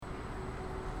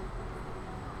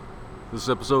This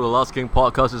episode of the Last King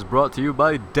Podcast is brought to you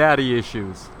by Daddy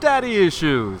Issues. Daddy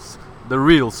Issues, the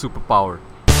real superpower.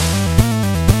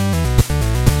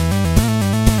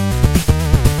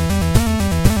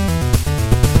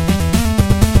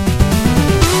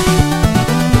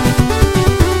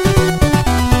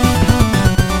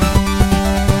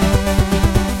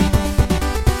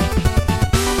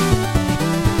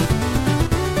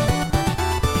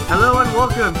 Hello and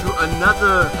welcome to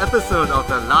another episode of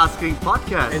the Last King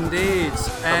Podcast. Indeed,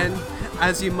 and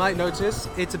as you might notice,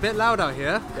 it's a bit loud out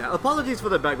here. Yeah, apologies for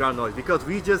the background noise because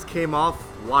we just came off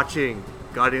watching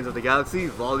Guardians of the Galaxy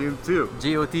Volume 2.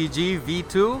 GOTG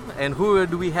V2, and who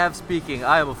do we have speaking?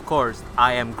 I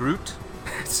am Groot.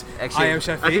 I am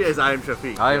Shafiq. Actually, it's I am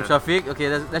Shafiq. I am yeah. Shafiq. Okay,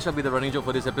 that shall be the running joke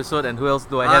for this episode. And who else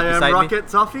do I I have am beside Rocket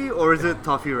Toffee, or is it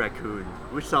Toffee Raccoon?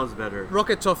 Which sounds better?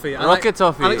 Rocket Toffee. Rocket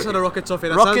Toffee. I like the Rocket Toffee.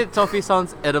 me? Rocket Toffee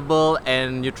sounds edible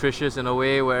and nutritious in a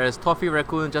way, whereas Toffee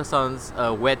Raccoon just sounds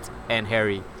wet and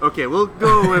hairy. Okay, we'll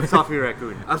go with Toffee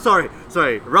Raccoon. I'm sorry,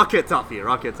 Rocket Toffee.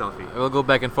 We'll go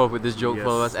back and forth with this joke Yes,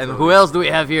 for us. And so- who else do we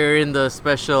have here in the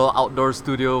special outdoor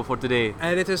studio for today?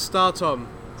 And it is Star Tom.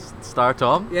 Star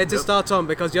Tom? Yeah, it is Yep. Star Tom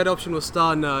because the other option was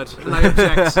Star Nerd, and I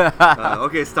object.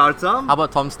 Okay, start some. How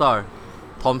about Tom Star?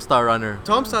 Tom Star Runner.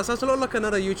 Tom Star sounds a lot like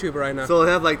another YouTuber right now. So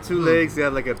they have like two legs, they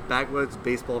have like a backwards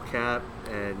baseball cap,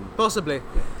 and Possibly.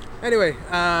 Anyway,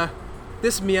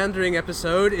 this meandering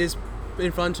episode is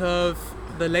in front of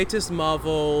the latest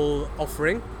Marvel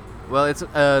offering. Well, it's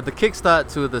the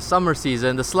kickstart to the summer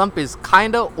season. The slump is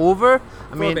kind of over.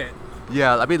 I For a bit.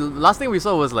 yeah. I mean, last thing we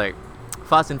saw was like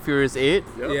Fast and Furious 8.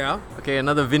 Yep. Yeah. Okay,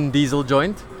 another Vin Diesel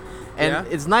joint. And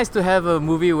Yeah. it's nice to have a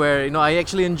movie where, I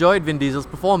actually enjoyed Vin Diesel's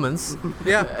performance.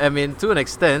 Yeah. I mean, to an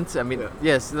extent. I mean, Yeah.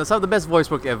 yes, some of the best voice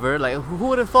work ever. Like, who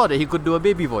would have thought that he could do a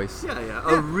baby voice? yeah,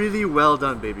 a really well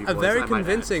done baby A voice, very I might add.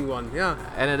 convincing one, yeah.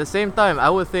 And at the same time, I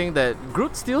would think that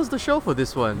Groot steals the show for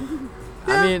this one.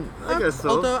 I mean, I guess so.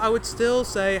 Although I would still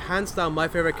say, hands down, my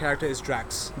favorite character is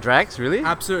Drax. Drax, really?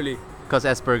 Absolutely. Because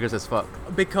Asperger's as fuck.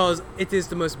 Because it is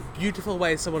the most beautiful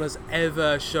way someone has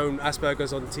ever shown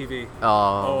Asperger's on TV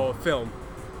Oh. or film.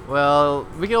 Well,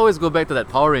 we can always go back to that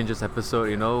Power Rangers episode,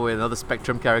 with another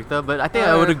Spectrum character, but I think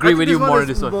I would I agree think with this you one more is on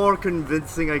this one. more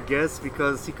convincing, I guess,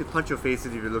 because he could punch your face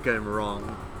in if you look at him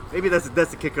wrong. Maybe that's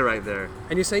the kicker right there.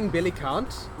 And you're saying Billy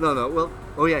can't? No, well,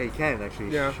 oh yeah, he can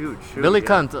actually. Yeah. Shoot. Billy yeah.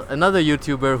 Cunt, another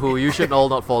YouTuber who you should all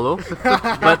not follow.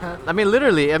 But, I mean,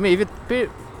 literally, if you...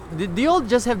 Do you all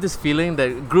just have this feeling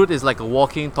that Groot is like a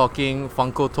walking, talking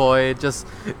Funko toy, just,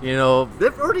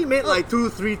 They've already made like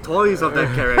 2-3 toys of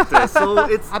that character, so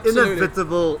it's Absolutely.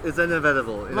 inevitable. It's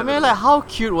inevitable. I mean, like, how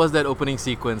cute was that opening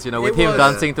sequence, with It him was.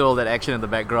 dancing to all that action in the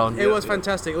background? It was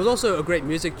fantastic. It was also a great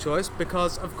music choice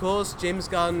because, of course, James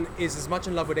Gunn is as much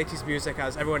in love with 80s music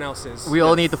as everyone else is. We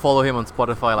all need to follow him on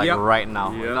Spotify, like, Yep. right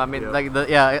now. Yep, I mean, yep. like,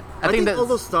 I I think that all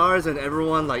those stars and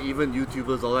everyone, like even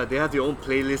YouTubers, all that, they have their own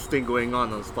playlist thing going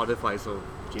on Spotify. So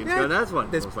James Yeah, Gunn has one.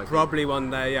 There's most likely. probably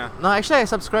one there, yeah. No, actually, I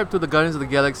subscribed to the Guardians of the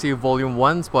Galaxy Volume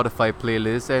 1 Spotify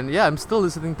playlist, and yeah, I'm still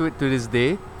listening to it to this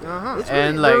day. Uh-huh. It's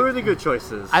and, they're like, really good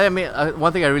choices. I mean,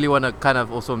 one thing I really want to kind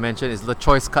of also mention is the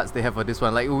choice cuts they have for this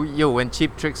one. Like, when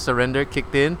Cheap Trick's Surrender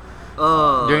kicked in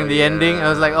during the ending, I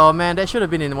was like, oh man, that should have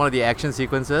been in one of the action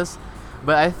sequences.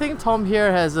 But I think Tom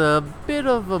here has a bit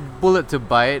of a bullet to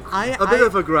bite. a bit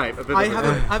of a gripe. I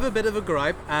have a bit of a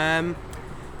gripe.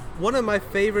 One of my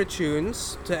favorite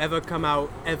tunes to ever come out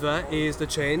ever is "The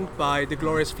Chain" by the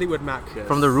glorious Fleetwood Mac. Yes.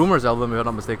 From the Rumors album, if I'm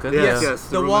not mistaken. Yes, Yeah. yes.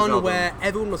 The Rumors one album. where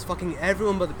everyone was fucking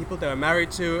everyone but the people they were married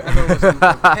to. Everyone was on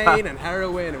cocaine and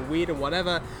heroin and weed and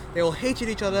whatever. They all hated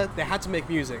each other. They had to make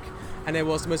music, and it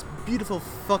was the most beautiful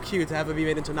fuck you to ever be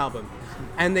made into an album.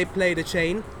 And they play "The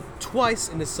Chain" twice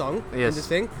in this song. Yes. In this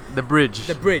thing. The bridge.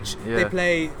 The bridge. Yeah. They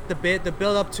play the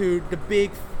build up to the big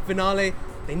finale.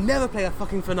 They never play a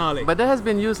fucking finale. But that has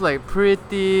been used like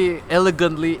pretty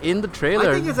elegantly in the trailer.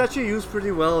 I think it's actually used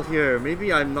pretty well here.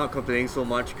 Maybe I'm not complaining so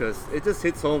much because it just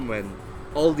hits home when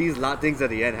all these things at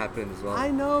the end happen as well.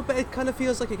 I know, but it kind of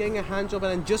feels like you're getting a hand job,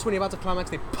 and then just when you're about to climax,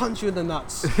 they punch you in the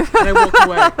nuts, and I walk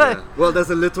away. Yeah. Well,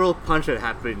 there's a literal punch that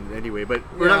happened anyway, but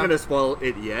we're not Yeah. gonna spoil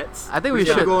it yet. I think we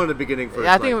should should- go on the beginning first.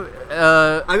 I like- think.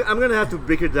 I'm gonna have to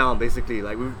break it down basically,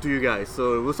 like to you guys.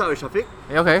 So we'll start with Shafiq.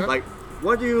 Okay. Like,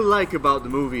 what do you like about the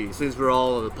movie? Since we're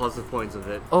all on the positive points of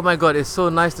it. Oh my god, it's so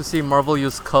nice to see Marvel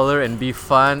use color and be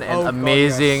fun and Oh god,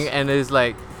 amazing, yes. and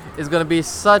it's gonna be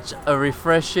such a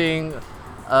refreshing.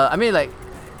 I mean, like,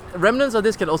 remnants of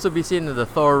this can also be seen in the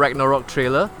Thor Ragnarok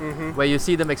trailer, where you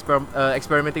see them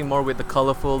experimenting more with the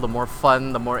colorful, the more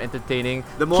fun, the more entertaining,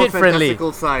 The more kid-friendly.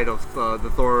 fantastical side of the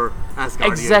Thor Asgardian.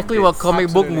 Exactly what bits. comic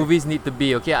book Absolutely. movies need to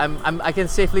be. Okay, I can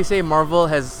safely say Marvel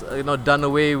has done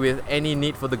away with any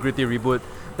need for the gritty reboot.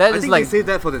 That I is think like they saved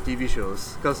that for the TV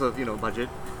shows because of budget.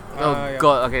 oh Yeah.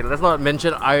 god. Okay, let's not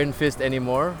mention Iron Fist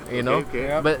anymore. Okay.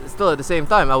 Yeah. But still, at the same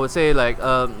time, I would say like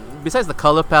besides the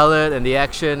color palette and the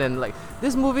action and like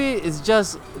this movie is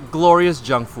just glorious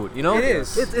junk food. You know. It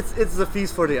is. It's a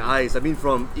feast for the eyes. I mean,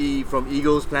 from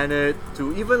Ego's planet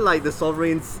to even like the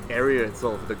Sovereign's area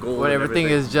itself, the gold. Where and everything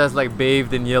is just like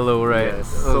bathed in yellow, right? Yes,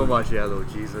 Oh. so much yellow,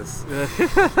 Jesus.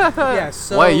 Yeah,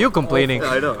 so Why are you complaining?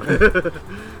 I know.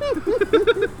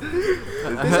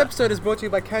 This episode is brought to you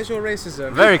by Casual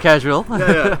Racism. Very casual.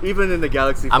 yeah. Even in the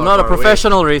galaxy. I'm far, not a far away.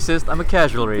 professional racist. I'm a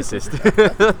casual racist.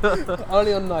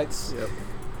 Only on nights. Yep.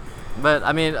 But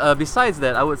I mean, besides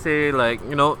that, I would say like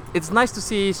it's nice to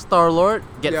see Star-Lord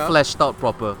get Yeah. fleshed out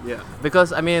proper. Yeah.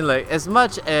 Because I mean, like as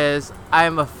much as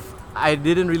I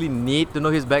didn't really need to know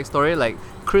his backstory. Like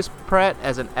Chris Pratt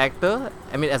as an actor,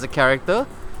 I mean as a character,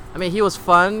 I mean he was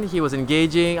fun, he was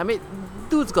engaging. I mean,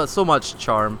 dude's got so much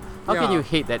charm. How can Yeah. you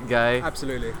hate that guy?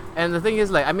 Absolutely. And the thing is,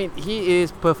 like, I mean, he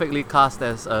is perfectly cast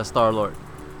as Star Lord.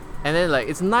 And then, like,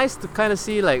 it's nice to kind of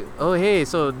see, like, oh, hey,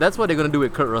 so that's what they're gonna do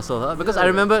with Kurt Russell, huh? Because I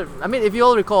remember, I mean, if you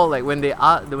all recall, like, when they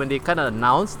kind of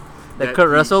announced that That Kurt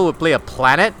he- Russell would play a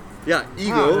planet. Yeah,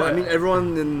 Ego. Ah, I mean,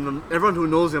 everyone who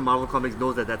knows in Marvel Comics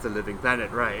knows that that's a living planet,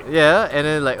 right? Yeah, and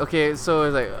then like, okay, so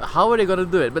it's like, how are they gonna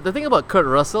do it? But the thing about Kurt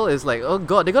Russell is like, oh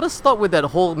god, they gotta stop with that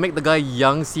whole make the guy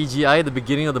young CGI at the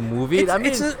beginning of the movie. It's, I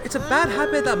mean, it's a bad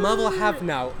habit that Marvel have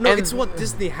now. No, And- it's what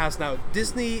Disney has now.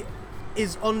 Disney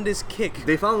is on this kick.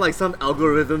 They found like some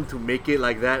algorithm to make it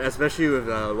like that, especially with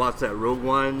what's that, Rogue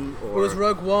One or It was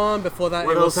Rogue One. Before that,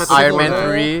 What it was else happened Iron Civil Man before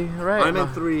War. 3, right? Iron Man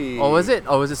 3. Or was it?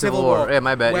 Or was it Civil War? Yeah,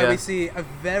 my bad. Where Yeah. we see a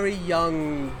very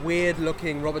young,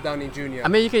 weird-looking Robert Downey Jr. I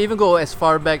mean, you can even go as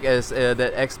far back as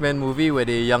that X-Men movie where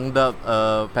they younged up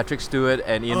Patrick Stewart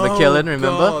and Ian Oh, McKellen,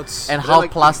 remember? God. And They're how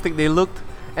like- plastic they looked.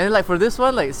 And then, like for this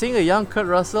one, like seeing a young Kurt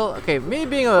Russell, okay, me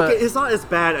being a, Okay, it's not as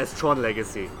bad as Tron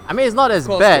Legacy. I mean, it's not as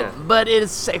Of course bad, not. but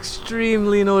it's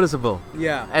extremely noticeable.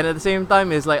 Yeah. And at the same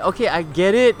time, it's like, okay, I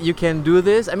get it, you can do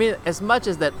this. I mean, as much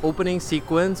as that opening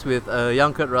sequence with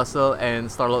young Kurt Russell and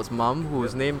Star-Lord's mom,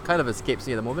 whose name kind of escapes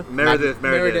me at the moment. Meredith.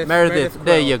 Meredith. Meredith,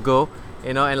 there Grell. you go.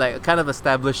 You know, and like kind of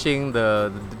establishing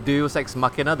the Deus Ex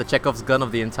Machina, the Chekhov's gun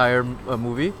of the entire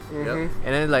movie. Mm-hmm. Yep.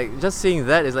 And then like just seeing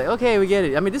that is like, okay, we get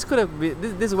it. I mean, this could have been,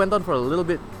 this went on for a little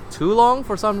bit too long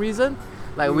for some reason.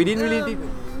 Like we didn't really.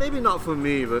 Maybe not for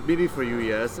me, but maybe for you,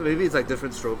 yes. Maybe it's like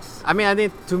different strokes. I mean, I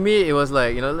think to me it was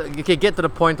like, okay, get to the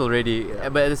point already.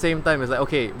 But at the same time, it's like,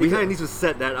 okay, We kind of need to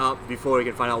set that up before we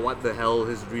can find out what the hell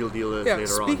his real deal is Yeah. later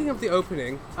Speaking on. of the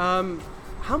opening,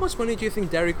 how much money do you think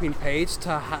Dairy Queen paid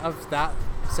to have that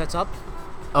set up?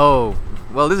 oh,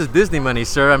 well, this is Disney money,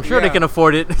 sir. I'm sure they Yeah. can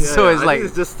afford it. So Yeah, it's I like, think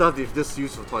it's just stuff they've just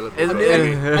used for toilet It's-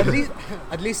 paper.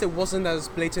 at least it wasn't as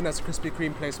blatant as Krispy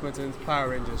Kreme placement in Power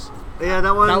Rangers. Yeah,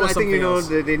 that one. That was I think something else.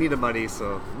 they need the money,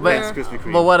 so But- that's Krispy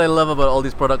Kreme. But what I love about all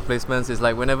these product placements is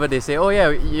like whenever they say, "Oh yeah,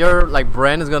 your like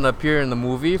brand is gonna appear in the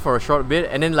movie for a short bit,"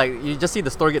 and then like you just see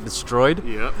the store get destroyed.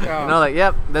 Yeah. Yeah. You know, like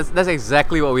yep, that's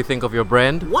exactly what we think of your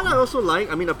brand. What I also like,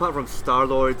 I mean, apart from Star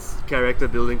Lord's character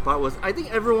building part, was I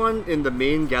think everyone in the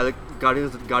main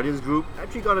Guardians group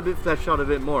actually got a bit fleshed out a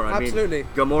bit more. I Absolutely. mean,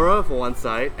 Gamora for one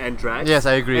side and Drax. Yes,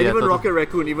 I agree, And yeah, even totally. Rocket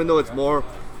Raccoon, even though it's more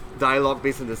dialogue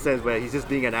based in the sense where he's just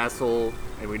being an asshole,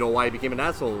 and we know why he became an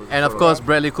asshole. And of sort course,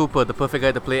 Bradley Cooper, the perfect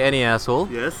guy to play any asshole.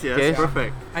 Yes, Okay.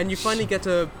 perfect. And you finally get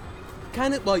to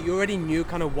kind of, well, you already knew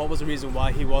kind of what was the reason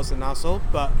why he was an asshole,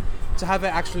 but to have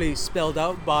it actually spelled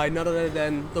out by none other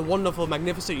than the wonderful,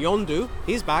 magnificent Yondu,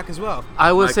 he's back as well.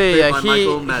 I would Like say played by he,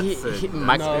 Michael he,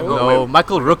 Madsen. No.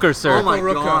 Michael Rooker, sir. Oh my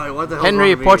Rooker. god, what the hell?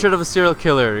 Henry, Portrait of a Serial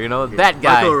Killer. You know that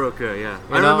guy. Michael Rooker, yeah.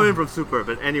 I You know? remember him from Super,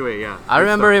 but anyway, yeah. I Good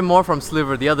remember stuff. him more from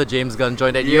Sliver, the other James Gunn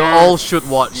joint that you Yes, all should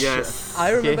watch. Yes.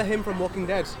 I remember Okay. him from Walking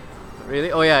Dead.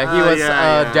 Really? Oh yeah, he Ah, was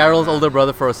yeah. Daryl's older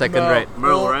brother for a second, right?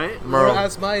 Merle, Or- right? Merle. Or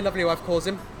as my lovely wife calls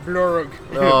him, Blurg.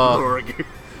 Oh,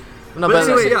 no, But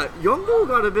anyway, like- yeah, Yondu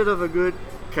got a bit of a good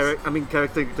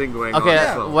character thing going on. Okay,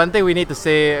 as well. one thing we need to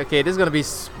say, okay, this is gonna be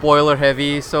spoiler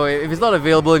heavy, so if it's not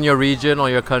available in your region or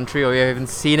your country or you haven't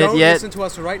seen Don't it yet, listen to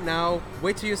us right now.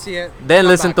 Wait till you see it. then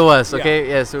come listen back. to us, Yeah. okay?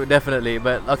 Yes, definitely.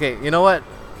 But okay, you know what?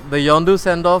 The Yondu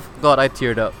send off, God, I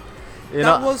teared up. You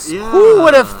That know, was Yeah. who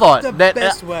would have thought the that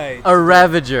best way. a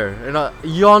Ravager,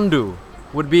 Yondu,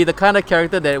 would be the kind of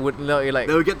character that would, like,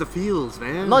 They would get the feels,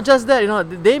 man. not just that,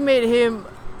 they made him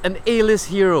an A-list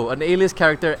hero, an A-list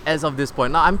character as of this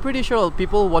point. Now, I'm pretty sure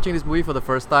people watching this movie for the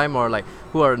first time or like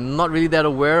who are not really that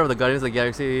aware of the Guardians of the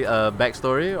Galaxy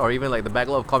backstory or even like the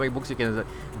backlog of comic books you can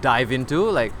dive into,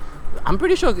 like I'm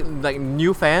pretty sure like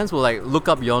new fans will like look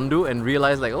up Yondu and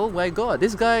realize like, oh my god,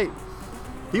 this guy.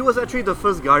 He was actually the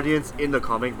first Guardians in the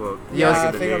comic book. Yeah, back I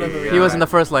in the think I day. remember He was in the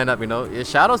first lineup, you know.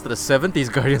 Shout outs to the 70s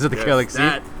Guardians of the Yes, Galaxy.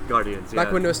 that Guardians. Back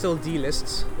yeah. when there were still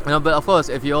D-lists. No, but of course,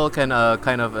 if you all can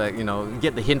kind of you know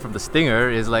get the hint from the stinger,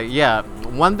 is like yeah,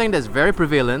 one thing that's very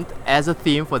prevalent as a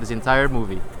theme for this entire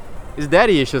movie is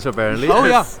daddy issues apparently. Oh, yeah.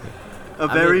 Yes. A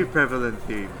very mean- prevalent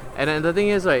theme. And then the thing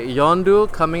is like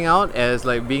Yondu coming out as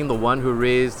like being the one who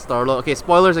raised Star-Lord. Okay,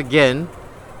 spoilers again,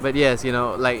 but yes, you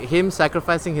know, like him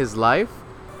sacrificing his life.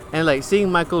 And like seeing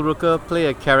Michael Rooker play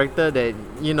a character that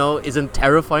you know isn't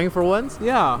terrifying for once,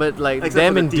 Yeah. but like Except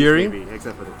damn for the teeth, endearing. maybe.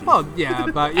 Except for the teeth. Well, yeah,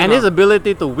 but And his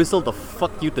ability to whistle the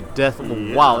fuck you to death.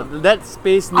 Yeah. Wow, that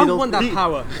Space I Needle. want that He-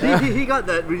 power. he got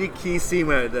that really key scene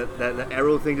where the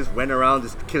arrow thing just went around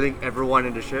just killing everyone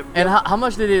in the ship. And how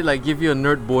much did it like give you a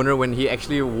nerd boner when he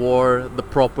actually wore the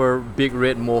proper big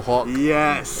red mohawk?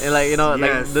 Yes. And like you know,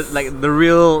 yes. like the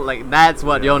real like that's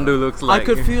what Yeah. Yondu looks like. I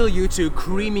could feel you two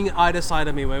creaming either side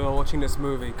of me when we were watching this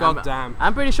movie. God damn.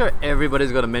 I'm pretty sure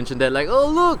everybody's gonna mention that. Like, oh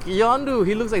look, Yondu,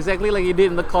 he looks exactly like he did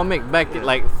in the comic back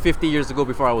like 50 years ago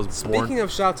before I was born. Speaking of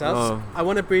shoutouts, Oh. I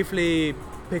want to briefly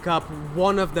pick up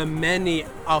one of the many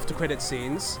after credit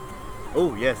scenes.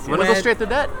 Oh yes. yes. Wanna go When- straight to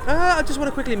that? I just want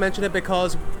to quickly mention it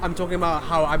because I'm talking about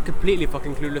how I'm completely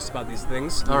fucking clueless about these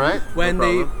things. All right. When No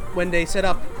they problem. when they set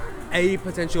up a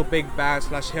potential big bad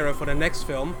 / hero for the next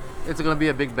film, It's gonna be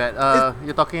a big bet.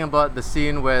 You're talking about the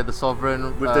scene where the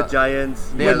Sovereign With the giants.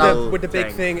 they with are the now- with the big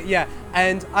tank. thing, yeah.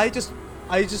 And I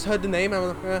just heard the name,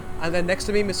 and, and then next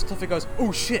to me, Mr. Tuffy goes,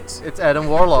 "Oh shit!" It's Adam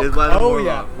Warlock. Is one of the Oh, more,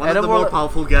 yeah. one Adam of the more Warlock-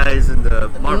 powerful guys in the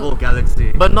Marvel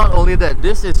Galaxy. But not only that,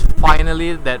 this is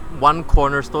finally that one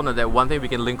cornerstone or that one thing we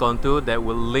can link onto that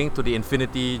will link to the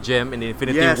Infinity Gem and the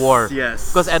Infinity Yes, War.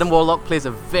 yes. Because Adam Warlock plays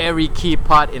a very key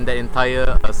part in that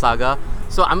entire saga.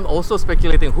 So I'm also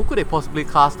speculating who could they possibly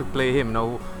cast to play him? You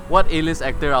know, what A-list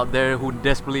actor out there who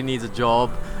desperately needs a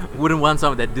job wouldn't want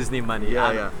some of that Disney money?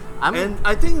 And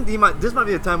I think this might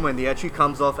be a time when he actually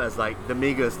comes off as like the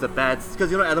Megas, the bads, because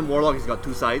you know Adam Warlock has got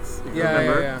two sides. If you Yeah,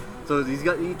 remember. yeah. So he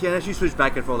can actually switch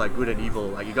back and forth like good and evil.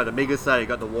 Like you got the Mega side, you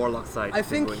got the Warlock side. I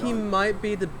thing think going he on. might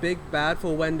be the big bad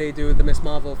for when they do the Miss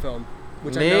Marvel film,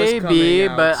 which I know is Maybe, coming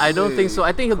out. but I don't think so.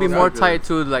 I think he'll be Could more be. tied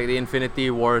to like the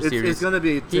Infinity War It's, series. it's gonna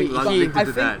be He- linked he- into I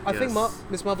think that. I think yes.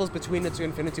 Miss Marvel's between the two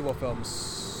Infinity War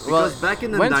films. Because back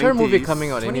in the when's her movie 90s coming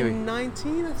out anyway?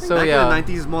 2019, I think. So Back yeah. in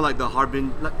the 90s, more like the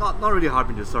Harbinger, like, not really a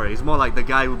Harbinger, sorry. It's more like the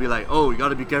guy who would be like, oh, you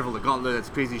gotta be careful, the Gauntlet, there's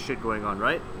crazy shit going on,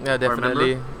 right? Yeah, If I remember.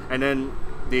 definitely. And then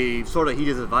they sort of heed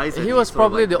his advice. and He was sort of,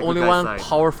 probably like, the good only guy's one side.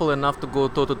 powerful enough to go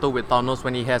toe to toe with Thanos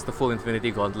when he has the full Infinity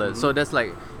Gauntlet. Mm-hmm. So that's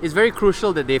like it's very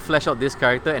crucial that they flesh out this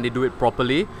character and they do it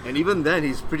properly. And even then,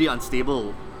 he's pretty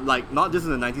unstable. Like, not just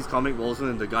in the 90s comic, but also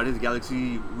in the Guardians of the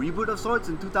Galaxy reboot of sorts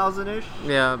in 2000-ish.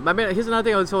 Yeah, I mean, here's another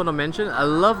thing I also want to mention. I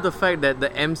love the fact that the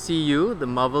MCU, the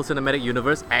Marvel Cinematic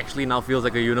Universe, actually now feels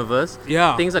like a universe.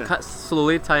 Yeah. Things are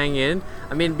slowly tying in.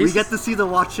 I mean, We get to see the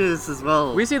Watches as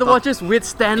well. we see the Watchers with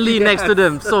Stan Lee next to Yes.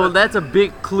 them, so that's a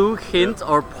big clue, hint,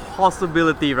 or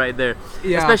possibility right there.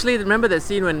 Yeah. Especially remember that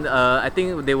scene when I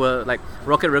think they were like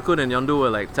Rocket Raccoon and Yondu were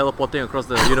like teleporting across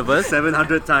the universe.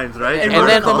 700 times, right? And, And one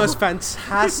then- of the most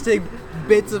fantastic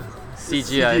bits of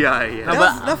CGI. yeah. No,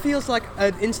 that, but- that feels like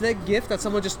an internet gift that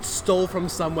someone just stole from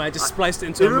somewhere, just spliced it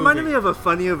into It a movie. reminded me of a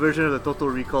funnier version of the Total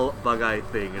Recall bug-eye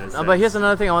thing. In a sense. But here's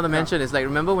another thing I want to mention is like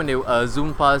remember when they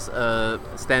zoomed past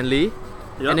Stan Lee,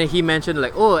 Yep. and then he mentioned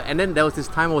like and then there was this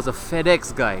time it was a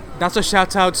FedEx guy. That's a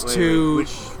shout out Wait, to.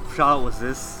 which shot was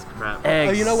this? Crap.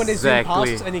 Exactly. You know when they zoom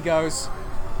past and he goes,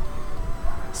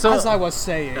 So as I was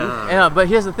saying. yeah, but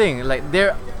here's the thing, like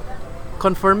they're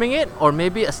confirming it or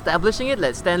maybe establishing it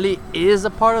that Stan Lee is a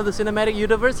part of the cinematic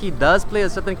universe. He does play a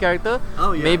certain character.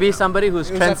 Oh, yeah, Maybe yeah. somebody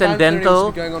who's It was a fan theory transcendental,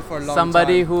 that's been going on for a long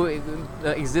somebody time. who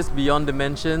exists beyond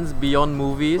dimensions, beyond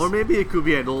movies. Or maybe it could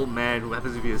be an old man who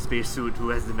happens to be in a spacesuit who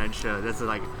has dementia. That's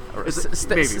like it's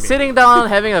maybe. Sitting down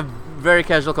having a very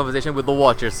casual conversation with the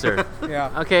Watchers, sir.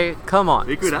 Yeah. Okay, come on.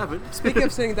 It could happen. Speaking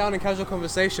of sitting down in casual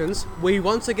conversations, we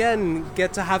once again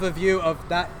get to have a view of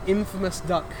that infamous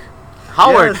duck.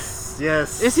 Howard,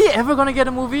 Yes. is he ever gonna get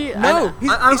a movie? No,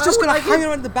 he's I just would gonna like hang it.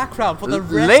 around in the background for the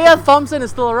rest. Leia Thompson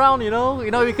is still around, you know.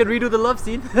 You know, we can redo the love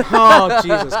scene. Oh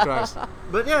Jesus Christ!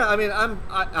 But yeah, I mean,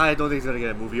 I don't think he's gonna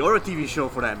get a movie or a TV show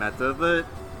for that matter. But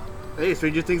hey,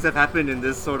 stranger things have happened in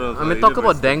this sort of. I mean, talk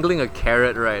universe. about dangling a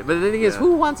carrot, right? But the thing is, Yeah.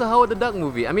 who wants a Howard the Duck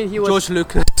movie? I mean, he was. George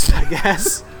Lucas, I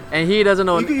guess. And he doesn't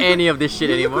own You any could- of this shit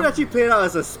you anymore. could actually play it out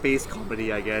as a space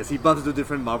comedy, I guess. He bumps into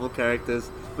different Marvel characters,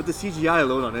 but the CGI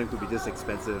alone on him could be just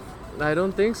expensive. I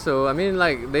don't think so. I mean,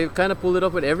 like, they've kind of pulled it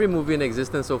off with every movie in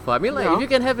existence so far. I mean, like, Yeah. if you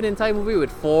can have an entire movie with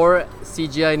 4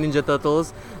 CGI Ninja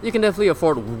Turtles, you can definitely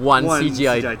afford one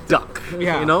CGI duck.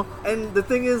 Yeah. You know? And the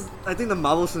thing is, I think the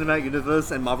Marvel Cinematic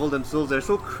Universe and Marvel themselves, they're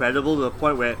so credible to the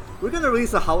point where we're gonna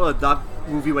release a Howard the Duck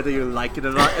movie whether you like it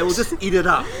or not, and we'll just eat it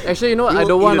up. Actually, you know what? You I will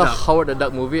don't want eat a it up. Howard the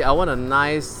Duck movie. I want a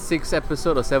nice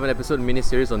 6-episode or 7-episode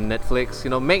miniseries on Netflix. You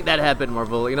know, make that happen,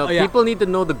 Marvel. You know, Oh, yeah. people need to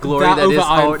know the glory That that is over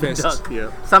Iron Howard the Fist. Duck. Yeah.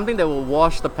 Something that will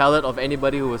wash the palate of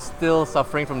anybody who was still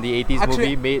suffering from the 80s Actually,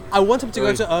 movie made. I want him to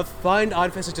go to Earth, find Iron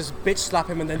Fist, and just bitch slap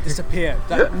him and then disappear.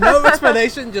 Like, no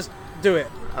explanation, just do it.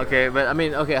 Okay, but I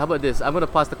mean, okay, how about this? I'm gonna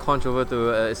pass the conch over to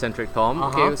Eccentric Tom.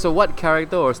 Uh-huh. Okay, so what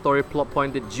character or story plot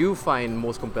point did you find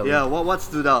most compelling? Yeah, what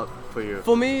stood out for you?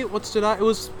 For me, what stood out, it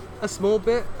was a small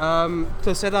bit.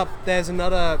 To set up, there's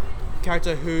another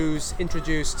character who's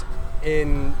introduced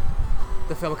in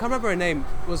the film. I can't remember her name.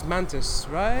 It was Mantis,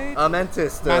 right?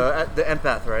 Mantis, the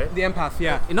empath, right? The empath,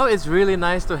 yeah. You know, it's really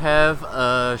nice to have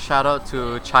a shout out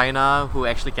to China, who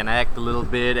actually can act a little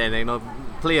bit and, you know,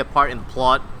 play a part in the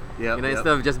plot. Yep, You know, yep.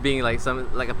 instead of just being like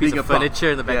a piece Being of a prop.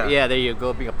 furniture in the back. Yeah. Yeah, there you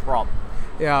go, being a prop.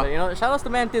 Yeah. But, you know, shout outs to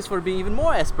Mantis for being even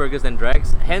more Asperger's than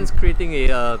Drax, hence creating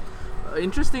a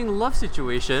interesting love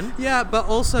situation. Yeah, but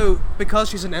also because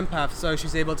she's an empath, so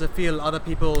she's able to feel other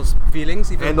people's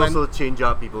feelings, even And when. also change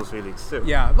up people's feelings too.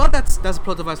 Yeah, well, that's a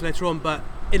plot device later on, but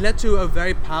it led to a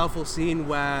very powerful scene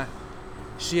where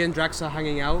she and Drax are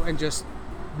hanging out and just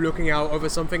looking out over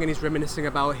something, and he's reminiscing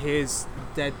about his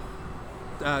dead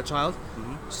child.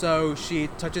 So she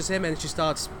touches him and she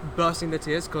starts bursting into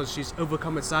tears because she's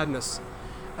overcome with sadness.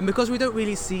 And because we don't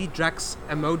really see Drax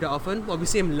emote that often, well, we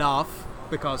see him laugh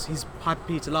because he's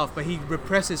happy to laugh, but he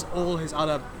represses all his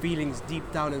other feelings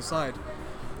deep down inside.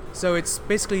 So it's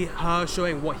basically her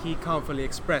showing what he can't fully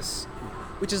express,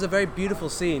 which is a very beautiful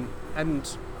scene. And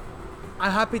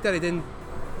I'm happy that it didn't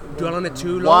dwell on it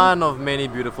too long. One of many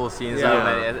beautiful scenes Yeah. I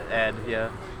might add here.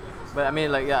 But I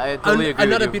mean, like, yeah, I totally agree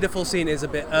Another with you. beautiful scene is a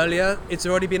bit earlier. It's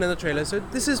already been in the trailer, so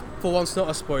this is for once not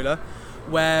a spoiler,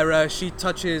 where she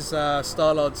touches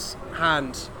Star-Lord's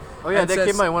hand. Oh yeah, and that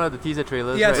says- came out in one of the teaser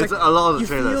trailers. Yeah, right? it's It's like, a lot of the you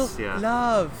trailers, feel yeah.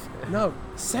 love. No,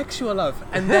 sexual love.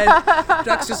 And then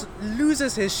Drax just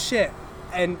loses his shit.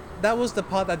 And that was the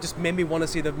part that just made me want to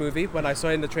see the movie when I saw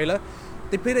it in the trailer.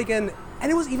 They played it again, and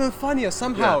it was even funnier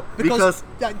somehow. Yeah, because,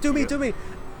 because- do me.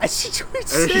 And she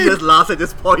tweets And she it. just laughs and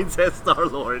just points at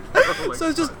Star-Lord. Oh my So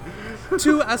it's just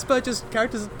two Asperger's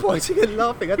characters pointing and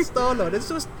laughing at Star-Lord. It's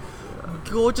just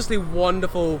gorgeously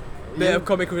wonderful bit Yeah. of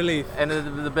comic relief. And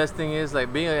the best thing is,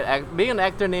 like, being an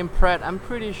actor named Pratt, I'm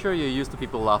pretty sure you're used to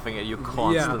people laughing at you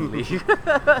constantly.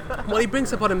 Well, he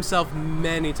brings upon himself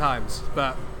many times,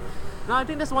 but No, I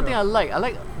think that's one thing I like. I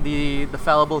like the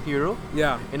fallible hero,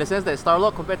 yeah. in the sense that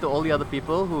Star-Lord, compared to all the other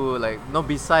people who, like, no,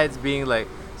 besides being like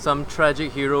some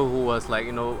tragic hero who was, like,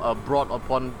 you know, brought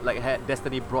upon, like, had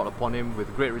destiny brought upon him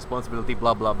with great responsibility,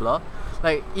 blah blah blah.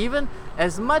 Like, even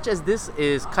as much as this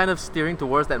is kind of steering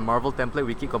towards that Marvel template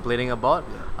we keep complaining about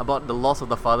the loss of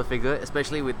the father figure,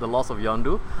 especially with the loss of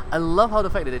Yondu, I love how the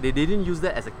fact that they didn't use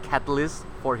that as a catalyst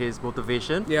for his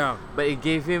motivation. Yeah. But it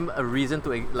gave him a reason to,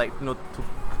 like, you know, to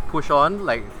push on.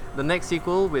 Like, the next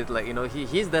sequel with, like, you know,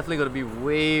 he's definitely going to be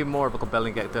way more of a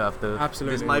compelling character after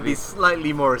Absolutely. this might be movie.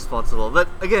 slightly more responsible. But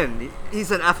again,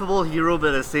 he's an affable hero,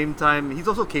 but at the same time, he's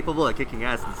also capable of kicking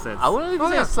ass in a sense. I wouldn't even Oh,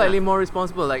 say yeah. slightly more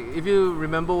responsible. Like, if you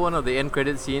remember one of the end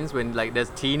credit scenes when, like, there's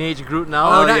teenage Groot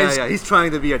now. Oh, that yeah, is- yeah. He's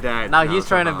trying to be a dad. Now he's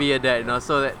trying to somehow. be a dad, you know,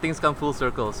 so that things come full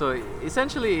circle. So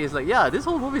essentially, it's like, yeah, this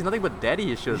whole movie is nothing but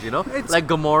daddy issues, you know, It's- like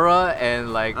Gamora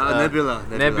and like Nebula.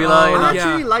 Nebula, you know. I yeah.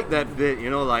 actually like that bit, you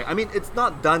know, like, I mean, it's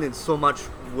not done in so much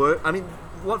word. I mean,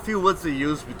 what few words they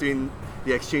use between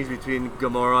the exchange between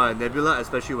Gamora and Nebula,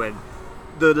 especially when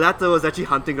the latter was actually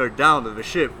hunting her down with a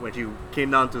ship when she came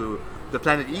down to the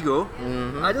planet Ego.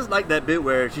 Mm-hmm. I just like that bit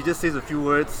where she just says a few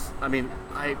words. I mean,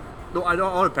 I don't want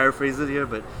to paraphrase it here,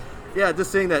 but yeah, just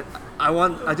saying that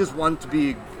I just want to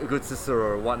be a good sister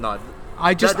or whatnot.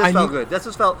 I just that just felt knew- good. That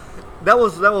just felt that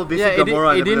was basically Yeah,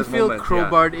 Gamora. it and didn't Nebula's feel moment, yeah.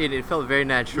 crowbarred in. It felt very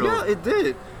natural. Yeah, it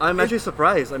did. I'm actually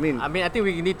surprised. I mean, I mean, I think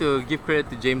we need to give credit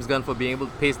to James Gunn for being able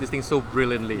to pace this thing so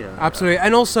brilliantly. yeah. Absolutely,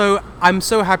 and also I'm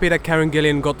so happy that Karen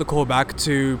Gillian got the call back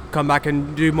to come back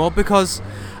and do more, because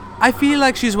I feel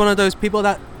like she's one of those people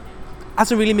that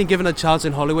hasn't really been given a chance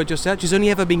in Hollywood just yet. She's only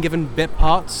ever been given bit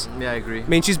parts. Yeah, I agree. I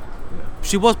mean,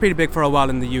 she was pretty big for a while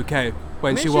in the UK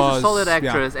when I mean, she she's was a solid yeah.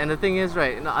 actress, and the thing is,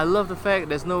 right? You know, I love the fact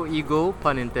there's no ego,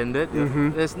 pun intended.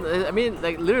 Mm-hmm. I mean,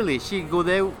 like, literally, she go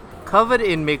there covered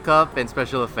in makeup and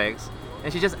special effects,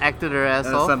 and she just acted her ass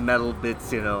And off. some metal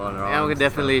bits, you know, on her Yeah, arms okay, and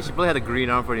definitely. stuff. She probably had a green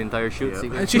arm for the entire shoot Yeah.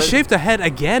 sequence. And she But, shaved her head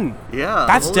again. Yeah.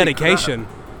 That's holy dedication.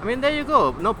 I mean, there you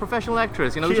go. No, professional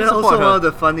actress. You know, Crap. we She should had support also her. one of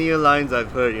the funnier lines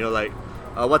I've heard, you know, like,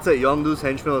 what's that? Yongdu's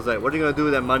henchman was like, what are you going to do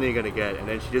with that money you're going to get? And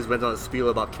then she just went on a spiel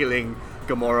about killing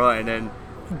Gamora and then...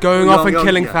 Going off and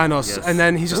killing yeah, Thanos. yes. And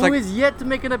then he's just Who like, is yet to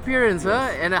make an appearance,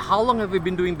 huh? And how long have we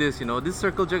been doing this? You know, this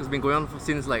circle jerk has been going on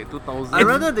since like 2000. I'd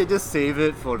rather they just save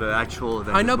it for the actual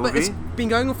Avengers I know, but movie. it's been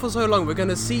going on for so long. We're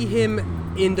gonna see him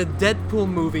in the Deadpool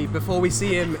movie before we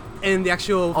see him in the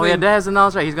actual. Oh yeah, thing. that has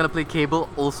announced, right? He's gonna play Cable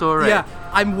also, right? Yeah,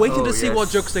 I'm waiting Oh, to see what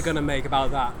yes. jokes they're gonna make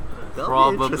about that.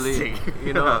 That'll be Probably. interesting.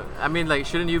 You know, I mean, like,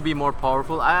 shouldn't you be more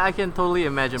powerful? I can totally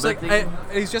imagine. It's But like the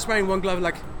thing- he's just wearing one glove.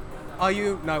 Like, are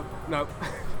you? No, no,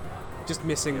 just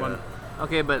missing one.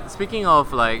 okay, but speaking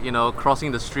of like, you know,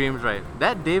 crossing the streams, right?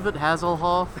 That David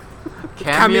Hasselhoff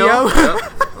Cameo.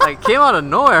 like came out of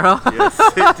nowhere, huh? Yes,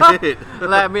 it did.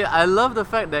 Like, I mean, I love the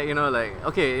fact that, you know, like,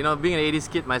 okay, you know, being an 80s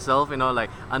kid myself, you know,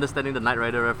 like, understanding the Knight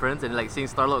Rider reference and, like, seeing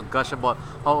Star-Lord gush about,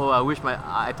 oh,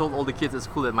 I told all the kids at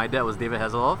school that my dad was David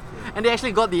Hasselhoff. And they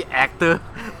actually got the actor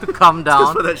to come Just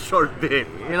down. for that short bit.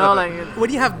 You know, like, When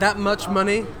you have that much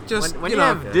money, just when you you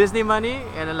know. have Disney money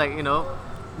and then, like, you know,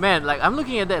 man, like, I'm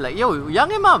looking at that, like, yo,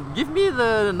 Young and Mom, give me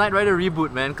the Knight Rider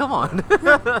reboot, man, come on.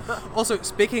 Also,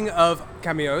 speaking of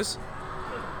cameos,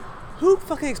 who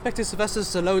fucking expected Sylvester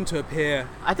Stallone to appear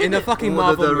I think in a that- fucking Oh,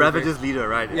 Marvel the movie? Ravager's leader,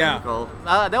 right? Yeah. Nicole?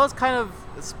 That was kind of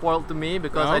spoiled to me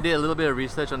because Oh. I did a little bit of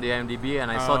research on the IMDb and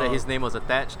I saw that Oh. his name was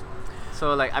attached.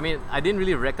 So like, I mean, I didn't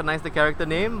really recognize the character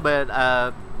name, but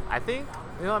I think,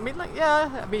 you know, I mean, like, yeah,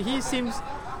 I mean, he seems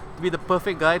to be the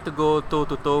perfect guy to go toe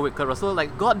to toe with Kurt Russell.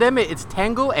 Like, god damn it, it's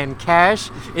Tango and Cash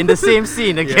in the same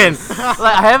scene again.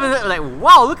 Like, I haven't, like,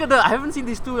 wow, look at that. I haven't seen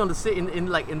these two on the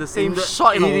in the same In the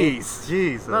shot in a 80s.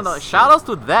 Jesus. no, shout outs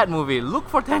to that movie. Look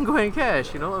for Tango and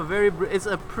Cash. You know, it's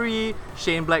a pre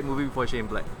Shane Black movie before Shane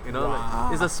Black. You know,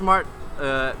 like, it's a smart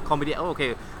comedy. Oh,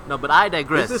 okay, no, but I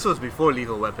digress. This was before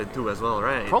Lethal Weapon 2 as well,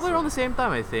 right? Probably So- around the same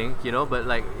time, I think. You know, but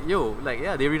like, yo, like,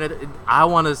 yeah, they reunited. I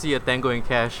want to see a Tango and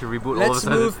Cash reboot. all of a Let's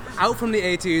sudden. move out from the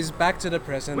 80s back to the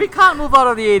present. We can't move out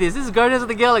of the 80s. This is Guardians of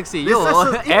the Galaxy. This Yo,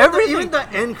 is everything. even the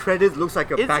end credits looks like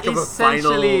a It's back of a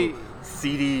essentially- final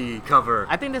CD cover.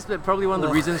 I think that's probably one of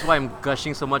the reasons why I'm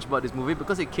gushing so much about this movie,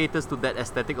 because it caters to that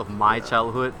aesthetic of my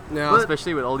childhood, Yeah.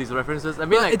 especially with all these references. I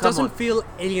mean, But like, it come doesn't on. feel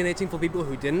alienating for people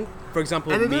who didn't. For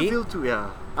example, And it me. didn't feel too, yeah.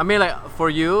 I mean, like, for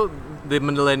you, the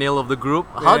millennial of the group,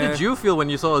 how Yeah. did you feel when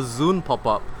you saw a Zune pop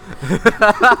up?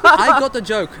 I got the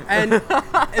joke, and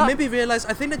it made me realize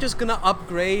I think they're just gonna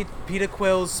upgrade Peter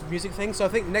Quill's music thing. So I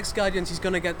think next Guardians he's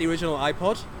gonna get the original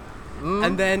iPod,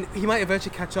 and then he might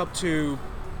eventually catch up to,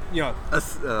 you know,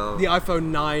 the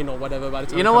iPhone 9 or whatever by the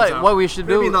time You it know comes what? out. What we should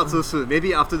Maybe do? not so soon.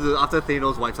 Maybe after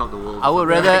Thanos wipes out the world. I would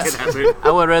That rather, can happen.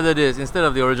 I would rather this instead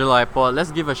of the original iPod.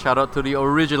 Let's give a shout out to the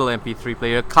original MP3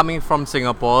 player coming from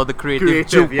Singapore, the Creative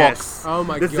Jukebox. yes. Oh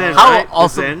my The God. Zen, How right? The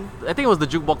awesome! Zen. I think it was the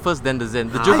Jukebox first, then the Zen.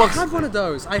 The I Jukebox. had one of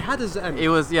those. I had a Zen. It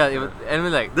was, yeah. It was, and we're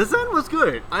like, The Zen was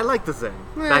good. I liked the Zen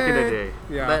back in the day.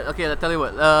 Yeah. but okay. I'll tell you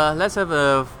what.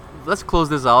 Let's close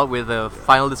this out with a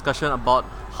final discussion about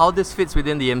how this fits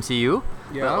within the MCU.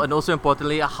 Yeah. And also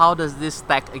importantly, how does this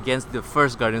stack against the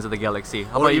first Guardians of the Galaxy?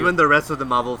 How Or about even you? the rest of the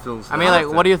Marvel films. I mean,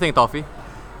 like, what do you think, Toffee?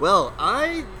 Well,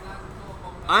 I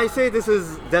say this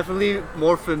is definitely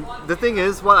more the thing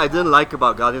is, what I didn't like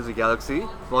about Guardians of the Galaxy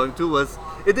Volume 2 was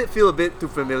it did feel a bit too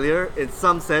familiar in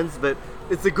some sense, but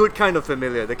it's a good kind of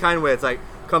familiar, the kind where it's like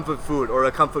comfort food or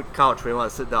a comfort couch where you want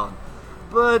to sit down.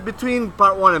 But between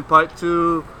part 1 and part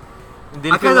 2, Didn't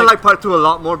I feel kind of like part 2 a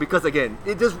lot more because again,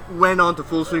 it just went on to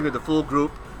full swing with the full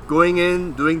group, going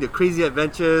in, doing the crazy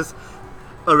adventures,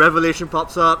 a revelation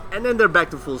pops up, and then they're back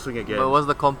to full swing again. But was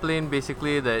the complaint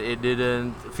basically that it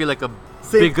didn't feel like a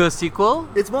Same- bigger sequel?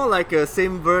 It's more like a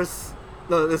same verse.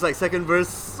 No, it's like second verse,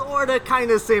 sorta,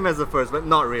 kind of same as the first, but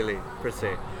not really per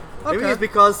se. Maybe Okay. it's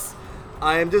because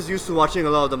I am just used to watching a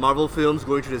lot of the Marvel films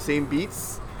going through the same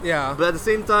beats, yeah. but at the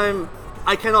same time,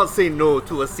 I cannot say no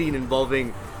to a scene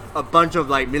involving a bunch of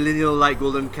like millennial like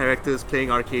golden characters playing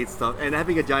arcade stuff and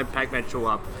having a giant Pac-Man show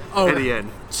up at the end.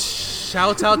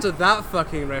 Shout out to that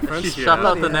fucking reference. Yeah. Shout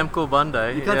out to Yeah. Namco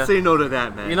Bandai. You can't yeah. say no to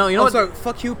that, man. You know Also, what?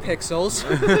 fuck you, Pixels.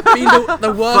 Being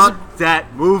the worst, fuck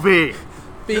that movie.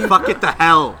 being Fuck it to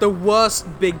hell. the worst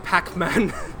big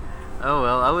Pac-Man. Oh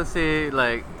well, I would say,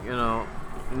 like, you know,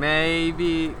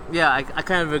 Maybe, yeah, I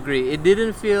kind of agree. It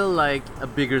didn't feel like a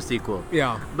bigger sequel.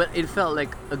 Yeah. But it felt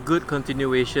like a good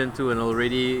continuation to an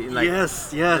already, like,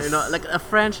 yes. you know, like a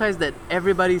franchise that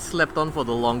everybody slept on for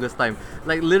the longest time.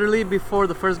 Like, literally before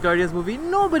the first Guardians movie,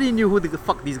 nobody knew who the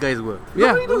fuck these guys were. Yeah.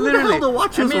 Nobody knew who the hell the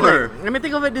Watchers were. Like, I mean,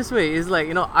 think of it this way: it's like,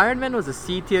 you know, Iron Man was a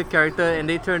C tier character, and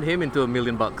they turned him into $1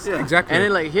 million. Yeah. Exactly. And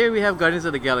then like here we have Guardians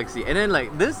of the Galaxy, and then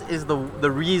like this is the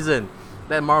reason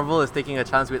that Marvel is taking a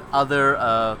chance with other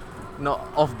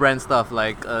off-brand stuff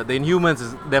like the Inhumans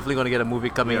is definitely going to get a movie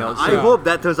coming out I soon. hope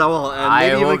that turns out well, and I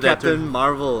maybe even hope that Captain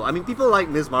Marvel. I mean, people like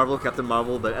Ms. Marvel, Captain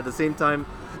Marvel, but at the same time,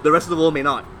 the rest of the world may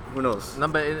not. Who knows? No,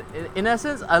 but in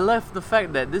essence, I love the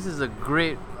fact that this is a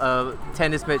great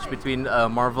tennis match between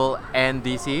Marvel and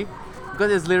DC.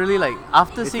 Because it's literally like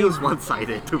after It seeing feels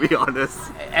one-sided, to be honest.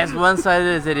 as one-sided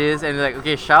as it is, and like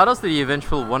okay, shout outs to the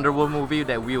eventual Wonder Woman movie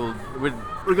that would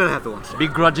We're gonna have to watch that.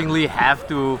 begrudgingly have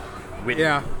to win.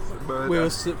 Yeah. But, We'll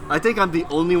see. I think I'm the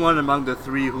only one among the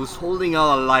three who's holding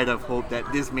out a light of hope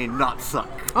that this may not suck.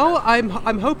 Oh, I'm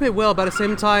hoping it will, but at the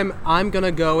same time, I'm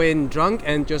gonna go in drunk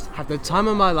and just have the time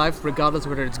of my life, regardless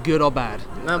of whether it's good or bad.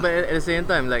 No, but at the same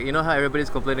time, like you know how everybody's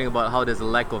complaining about how there's a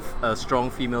lack of strong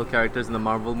female characters in the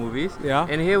Marvel movies. Yeah.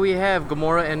 And here we have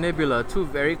Gamora and Nebula, two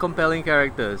very compelling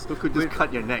characters. Who could just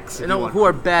cut your necks if You you know, want. who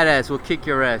are badass, will kick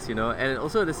your ass, you know. And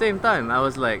also at the same time, I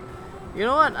was like, you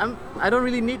know what? I don't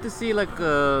really need to see like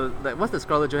what's the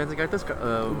Scarlett Johansson character?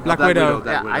 Black Widow.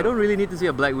 Black Widow. I don't really need to see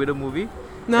a Black Widow movie.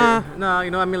 Nah. Nah, you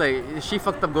know, I mean, like, she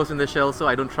fucked up Ghost in the Shell, so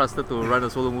I don't trust her to run a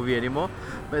solo movie anymore.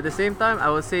 But at the same time, I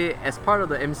would say, as part of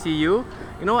the MCU, you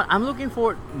know what? I'm looking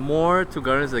forward more to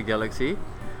Guardians of the Galaxy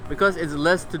because it's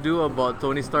less to do about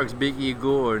Tony Stark's big ego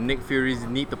or Nick Fury's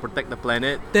need to protect the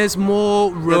planet. There's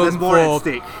more room Yeah, there's more for. at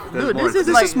stake. There's Dude, more this at is stake. There's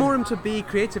like- just more room to be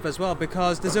creative as well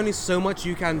because there's only so much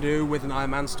you can do with an Iron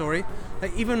Man story.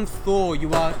 Like even Thor,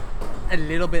 you are a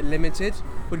little bit limited.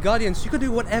 With Guardians, you could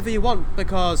do whatever you want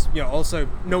because also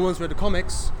no one's read the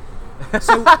comics,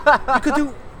 so you could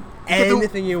do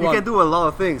anything you want. You can do a lot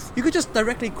of things. You could just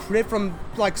directly crib from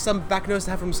like some back notes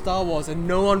they have from Star Wars, and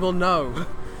no one will know.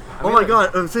 Oh my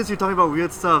god, since you're talking about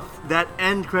weird stuff, that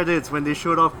end credits when they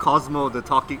showed off Cosmo the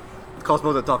talking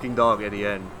dog at the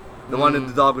end. The one in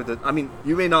the dog with the... I mean,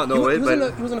 you may not know he, it, was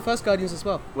but... he was in the first Guardians as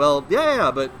well. Well,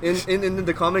 yeah, but in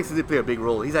the comics, he did play a big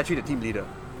role. He's actually the team leader.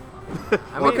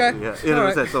 Okay. Yeah, 100%.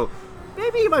 Alright. So,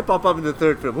 maybe he might pop up in the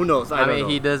third film. Who knows? I I don't mean, know.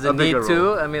 he A doesn't need bigger to.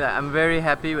 role. I mean, like, I'm very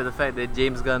happy with the fact that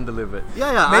James Gunn delivered.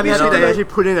 Yeah, Maybe I'm happy he that should- he actually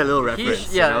put in that little He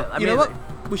reference. yeah, I You mean, know what?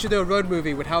 We should do a road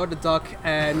movie with Howard the Duck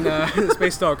and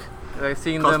Space Dog. like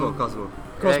seeing Cosmo, them. Cosmo.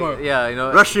 Cosmo. Like, yeah, you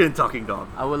know. Russian talking dog.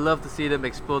 I would love to see them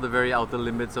explore the very outer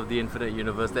limits of the infinite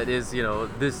universe that is, you know,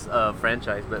 this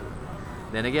franchise. But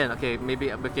then again, okay,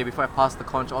 before I pass the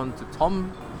conch on to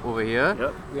Tom over here,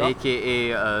 Yep.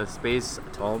 aka Space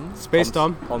Tom. Space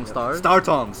Tom. Tom Star. Star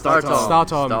Tom. Star Tom.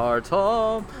 Star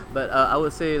Tom. But I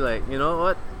would say, like, you know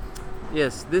what?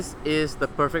 Yes, this is the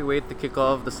perfect way to kick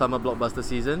off the summer blockbuster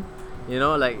season. You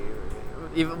know, like,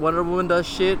 if Wonder Woman does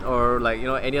shit or like, you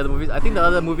know, any other movies, I think the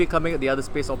other movie coming, the other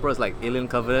space opera is like Alien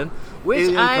Covenant, which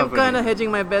Alien I'm Covenant. kind of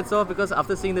hedging my bets off because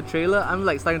after seeing the trailer, I'm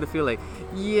like starting to feel like,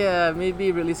 yeah,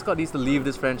 maybe Ridley Scott needs to leave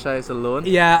this franchise alone.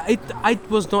 Yeah, I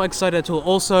was not excited at all.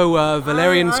 Also,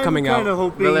 Valerian's I'm coming kind out. of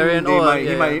hoping Valerian, they oh, might,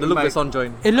 yeah, he might, the he Luke might, Besson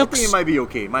joint. It I looks. think it might be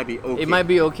okay. Might be okay. It might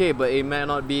be okay, but it might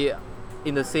not be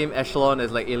in the same echelon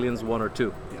as like Aliens 1 or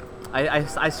 2. Yeah.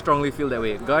 I strongly feel that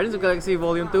way. Guardians of the Galaxy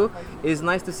Volume 2 is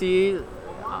nice to see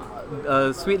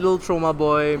sweet little trauma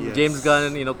boy, Yes. James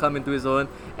Gunn, you know, come into his own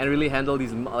and really handle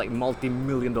these like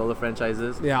multi-million-dollar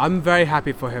franchises. Yeah, I'm very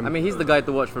happy for him. I mean, he's the guy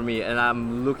to watch for me, and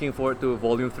I'm looking forward to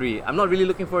Volume 3. I'm not really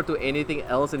looking forward to anything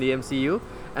else in the MCU,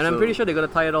 and I'm So- pretty sure they're gonna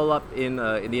tie it all up in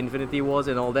the Infinity Wars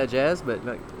and all that jazz. But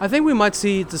like, I think we might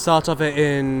see the start of it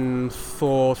in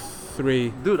Thor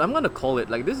 3. dude, I'm gonna call it.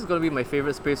 Like, this is gonna be my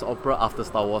favorite space opera after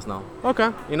Star Wars now. Okay.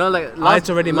 You know, like It's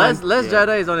already mine. Last Yeah.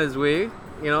 Jedi is on his way.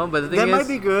 You know, but the thing That is, might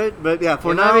be good, but yeah,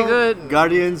 for It now, might be good.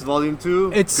 Guardians Volume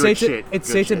 2, It's good sated. shit. It's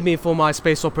good sated shit. me for my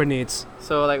space opera needs.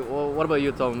 so like, what about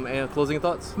you, Tom? Any closing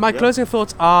thoughts? My Yeah. closing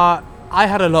thoughts are: I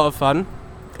had a lot of fun.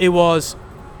 It was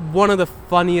one of the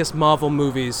funniest Marvel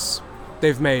movies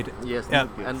they've made. Yes, Yeah.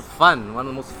 and fun. One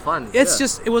of the most fun. It's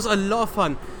just, it was a lot of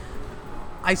fun.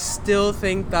 I still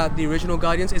think that the original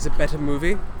Guardians is a better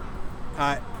movie.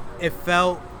 It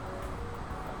felt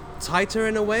tighter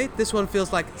in a way. This one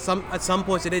feels like at some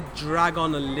points it did drag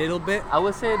on a little bit. I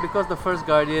would say because the first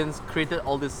Guardians created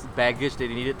all this baggage they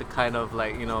needed to kind of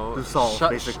like, you know, To solve,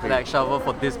 basically. like shovel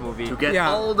for this movie. To get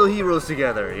Yeah. all the heroes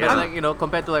together. But Yeah. like, you know,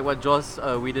 compared to like what Joss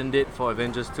Whedon did for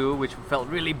Avengers 2, which felt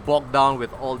really bogged down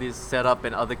with all these setup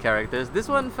and other characters, this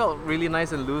one felt really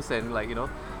nice and loose and like, you know,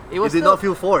 it It was did still- not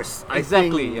feel forced. I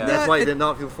Exactly, think yeah. that's Yeah, why it it- did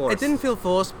not feel forced. It didn't feel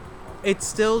forced. It's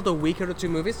still the weaker of the two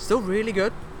movies. Still really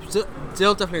good.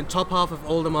 Still definitely in top half of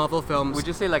all the Marvel films. Would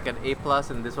you say like an A plus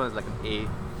and this one is like an A?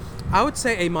 I would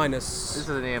say A This minus. is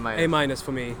an A minus. A minus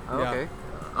for me. Oh, yeah. okay.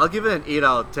 I'll give it an 8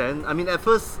 out of 10. I mean, at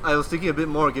first I was thinking a bit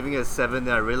more, giving it a 7,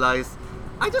 then I realized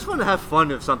I just want to have fun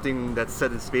with something that's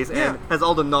set in space Yeah. and has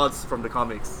all the nods from the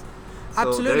comics. So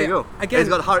Absolutely. there you go. Again- And it's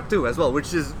got heart too as well,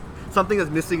 which is something that's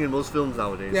missing in most films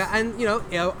nowadays. Yeah, and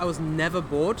I was never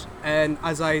bored. And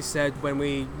as I said when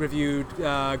we reviewed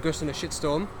Ghost in a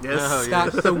Shitstorm, Yes. Oh, yeah.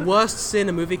 that the worst sin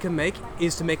a movie can make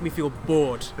is to make me feel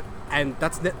bored, and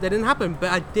that didn't happen.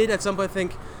 But I did at some point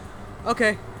think,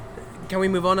 okay, can we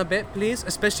move on a bit, please?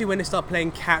 Especially when they start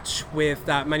playing catch with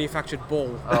that manufactured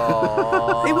ball.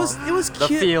 Oh, It was the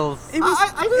cute. feels. It was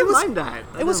I didn't it was, mind that.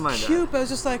 I It was didn't mind that. cute, but it was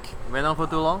just like, Went on for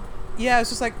too long? yeah, it's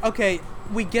just like, okay,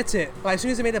 we get it. But as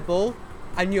soon as they made a ball,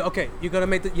 I knew, okay, you're gonna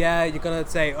make you're gonna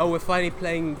say, oh, we're finally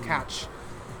playing catch.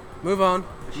 Move on.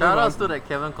 Shout move outs on. to that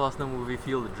Kevin Costner movie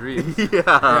Field of Dreams. Yeah.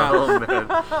 Oh man.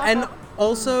 And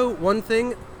also, one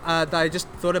thing that I just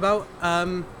thought about,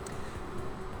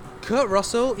 Kurt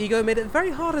Russell, Ego, made it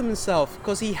very hard on himself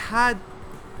because he had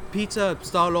Peter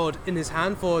Star-Lord in his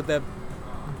hand for the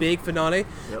big finale,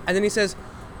 Yep. and then he says,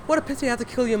 what a pity I had to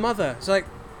kill your mother. It's like,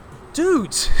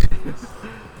 dude,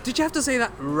 did you have to say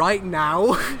that right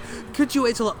now? Could you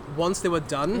wait till once they were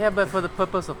done? Yeah, but for the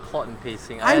purpose of plot and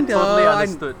pacing, I I know, totally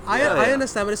understood. I Yeah, yeah.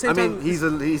 understand, but at the same I time,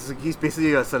 mean, he's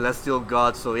basically a celestial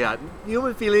god, so yeah,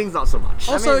 human feelings not so much.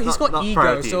 also, I mean, he's not- got not ego,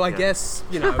 priority, so I yeah. guess,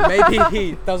 maybe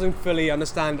he doesn't fully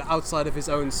understand outside of his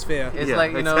own sphere. It's Yeah,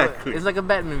 like, you know, exactly. it's like a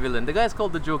Batman villain. The guy's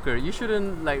called the Joker. You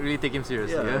shouldn't like really take him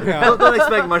seriously. Yeah. Yeah. Yeah. Don't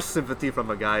expect much sympathy from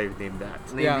a guy named that.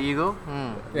 Named Yeah. Ego.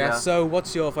 Yeah, so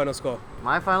what's your final score?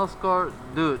 My final score,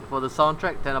 dude, for the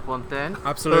soundtrack, 10 upon 10.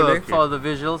 Absolutely. Okay. For the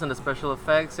visuals and the special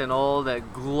effects and all that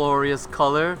glorious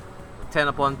color, 10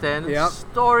 upon 10. Yep.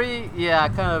 Story, yeah, I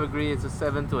kind of agree. It's a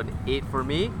 7 to an 8 for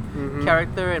me. Mm-hmm.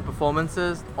 Character and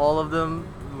performances, all of them,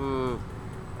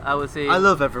 I would say. I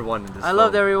love everyone in this. I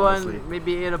loved film, everyone. honestly.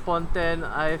 Maybe 8 upon 10.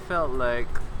 I felt like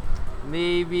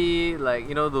maybe like,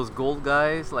 you know, those gold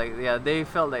guys, like, yeah, they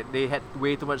felt like they had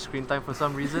way too much screen time for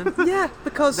some reason. Yeah,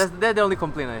 because That's the only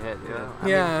complaint I had. Yeah.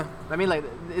 Yeah. I mean, like,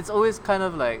 it's always kind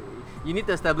of like you need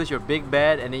to establish your big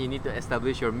bad, and then you need to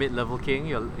establish your mid-level king,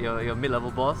 your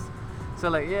mid-level boss. So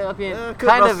like, yeah, okay, Kurt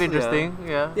kind of Russell, interesting.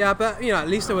 Yeah. yeah, but at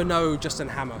least there were no Justin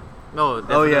Hammer. No. Oh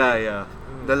Definitely. yeah, yeah.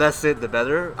 The less said, the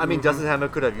better. I mean, Justin Hammer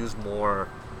could have used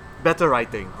better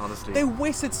writing, honestly. They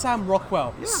wasted Sam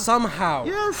Rockwell Yeah. somehow.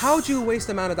 Yes. How do you waste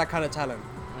a man of that kind of talent?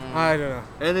 I don't know.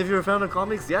 And if you're a fan of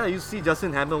comics, yeah, you see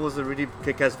Justin Hammer was a really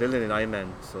kick-ass villain in Iron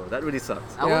Man, so that really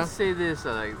sucks. I Yeah. would say this,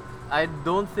 like, I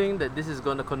don't think that this is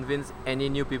gonna convince any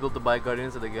new people to buy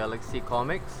Guardians of the Galaxy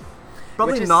comics.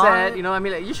 Probably which is not. sad, you know. I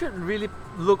mean, like, you should really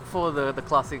look for the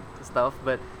classic stuff,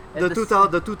 but at The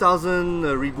the 2000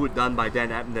 reboot done by Dan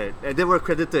Abnett, they were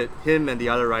credited, him and the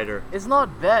other writer. it's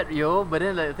not bad, yo. But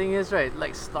then like, the thing is, right?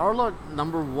 Like Star-Lord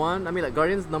 #1. I mean, like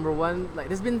Guardians #1. Like,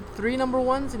 there's been 3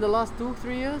 #1s in the last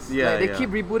 2-3 years. Yeah, like, they yeah. keep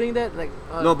rebooting that. Like,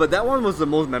 No, but that one was the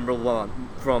most memorable one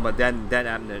from Dan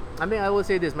Abnett. I mean, I will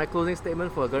say this. My closing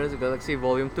statement for Guardians of the Galaxy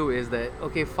Volume 2 is that,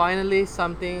 okay, finally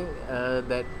something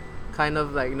that kind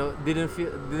of like, you know,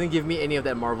 didn't give me any of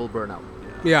that Marvel burnout.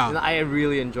 Yeah. You know, I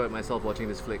really enjoyed myself watching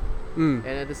this flick. And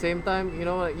at the same time, you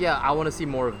know, like, yeah, I want to see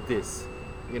more of this.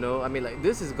 You know, I mean, like,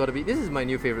 this is my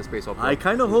new favorite space opera. I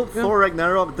kind of hope Thor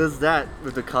Ragnarok does that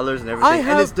with the colors and everything,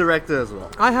 and its director as well.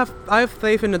 I have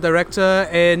faith in the director,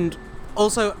 and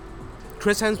also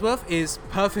Chris Hemsworth is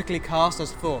perfectly cast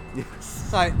as Thor.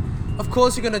 Yes. Like, of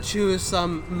course you're gonna choose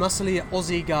some muscly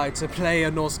Aussie guy to play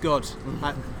a Norse god.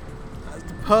 Like,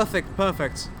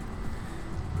 perfect.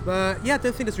 But yeah, I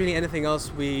don't think there's really anything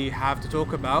else we have to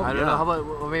talk about. I don't Yeah. know. How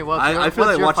about? I mean, what's I feel what's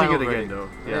like your watching final it again, verdict?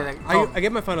 though. Yeah. Like, I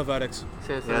give my final verdict.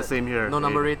 Yeah, same here. No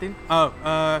number Eight. rating. Oh,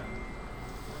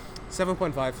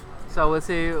 7.5. So I would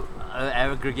say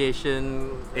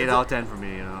aggregation. 8 out of 10 for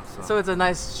me, you know. So it's a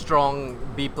nice strong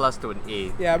B plus to an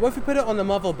A. Yeah, well, if you put it on the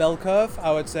Marvel bell curve,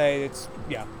 I would say it's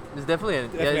It's definitely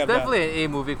Definitely up there. an A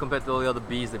movie compared to all the other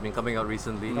Bs that've been coming out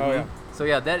recently. Oh, yeah. So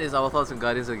yeah, that is our thoughts on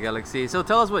Guardians of the Galaxy. So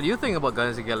tell us what you think about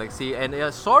Guardians of the Galaxy. And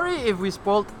sorry if we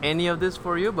spoiled any of this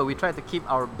for you, but we tried to keep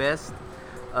our best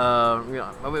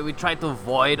We try to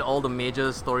avoid all the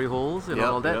major story holes and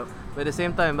all that. Yep. But at the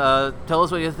same time, tell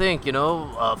us what you think.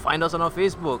 Find us on our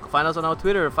Facebook, find us on our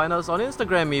Twitter, find us on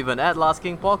Instagram even at Last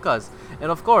King Podcast. And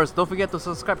of course, don't forget to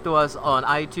subscribe to us on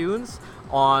iTunes,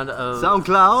 on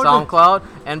SoundCloud,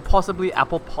 and possibly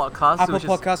Apple Podcasts, which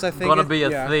Podcasts, I is think gonna be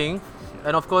a thing.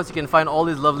 And of course, you can find all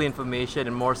this lovely information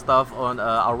and more stuff on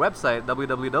our website,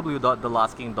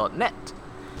 www.thelastking.net.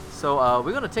 So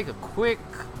we're gonna take a quick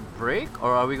break,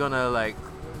 or are we gonna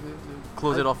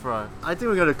close it off for? I think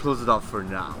we're gonna close it off for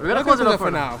now. We're gonna close it off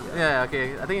for now. Yeah.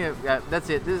 Okay. I think that's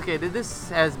it. This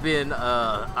has been.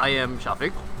 I am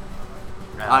Shafiq.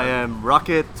 I am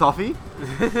Rocket Toffee.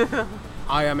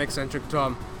 I am Eccentric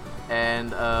Tom.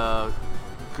 And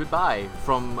goodbye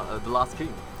from The Last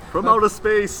King. From outer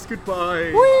space.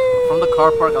 Goodbye. Whee! From the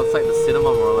car park outside the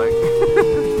cinema, more like.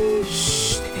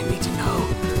 Shh, they didn't need to know.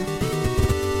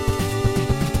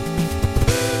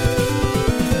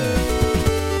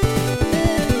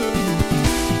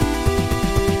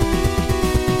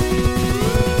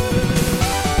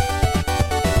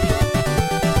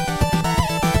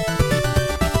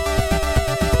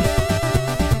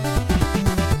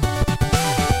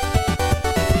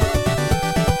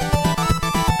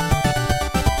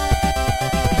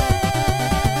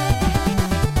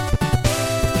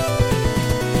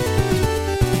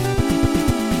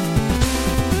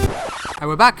 And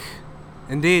we're back.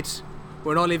 Indeed.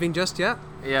 We're not leaving just yet.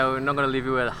 Yeah, we're not gonna leave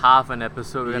you with half an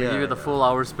episode. We're gonna Yeah, give you the full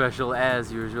hour special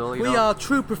as usual. We are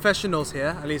true professionals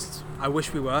here. At least I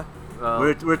wish we were.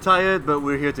 We're tired, but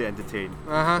we're here to entertain.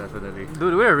 Definitely.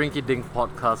 Dude, we're a rinky-dink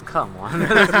podcast. Come on,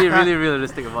 let's be really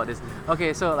realistic about this.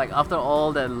 Okay, so after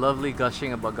all that lovely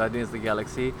gushing about Guardians of the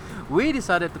Galaxy, we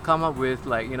decided to come up with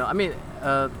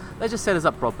let's just set this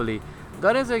up properly.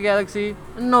 Guardians of the Galaxy,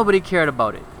 nobody cared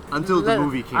about it. Until the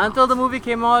movie came out. The movie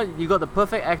came out, you got the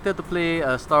perfect actor to play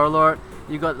Star-Lord.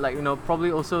 You got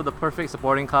probably also the perfect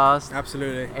supporting cast.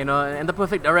 Absolutely. And the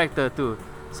perfect director too.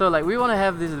 So we want to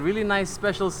have this really nice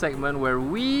special segment where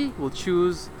we will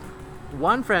choose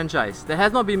one franchise that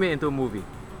has not been made into a movie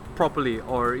properly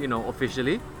or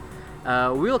officially.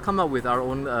 We'll come up with our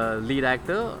own lead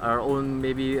actor, our own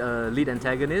maybe lead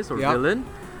antagonist or villain.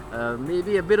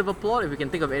 Maybe a bit of a plot if we can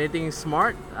think of anything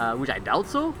smart, which I doubt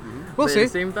so. We'll see. At the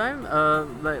same time,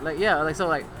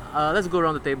 let's go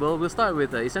around the table. We'll start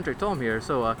with Eccentric Tom here.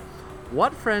 So,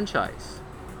 what franchise,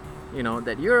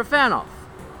 that you're a fan of,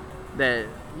 that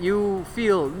you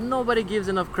feel nobody gives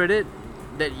enough credit,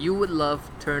 that you would love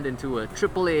turned into a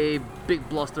AAA big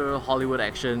blockbuster Hollywood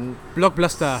action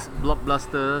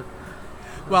blockbuster?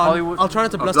 Well, Hollywood. I'll try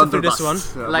not to bluster through this one.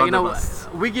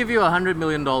 We give you $100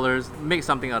 million, make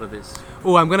something out of this.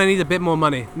 Oh, I'm gonna need a bit more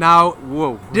money. Now,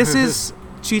 Whoa. this is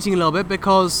cheating a little bit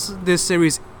because this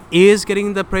series is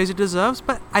getting the praise it deserves,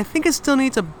 but I think it still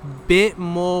needs a bit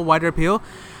more wider appeal,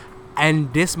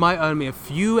 and this might earn me a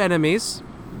few enemies.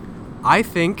 I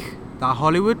think that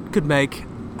Hollywood could make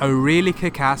a really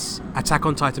kick-ass Attack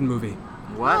on Titan movie.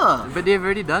 What? Huh. But they've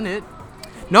already done it.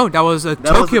 No, that was a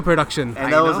Tokyo production.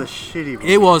 And that was a shitty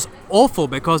movie. It was awful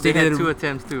because They they had did 2 it.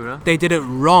 attempts too, huh? They did it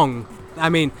wrong. I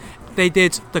mean, they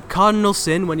did the cardinal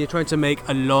sin when you're trying to make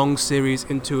a long series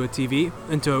into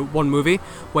one movie,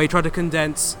 where you try to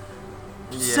condense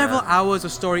several hours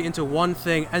of story into one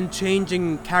thing and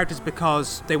changing characters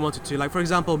because they wanted to. Like, for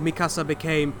example, Mikasa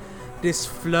became this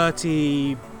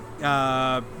flirty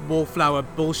wallflower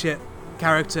bullshit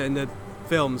character in the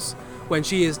films when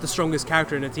she is the strongest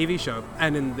character in a TV show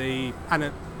and in the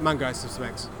manga, I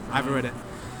suspect. I haven't read it.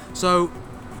 So,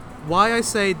 why I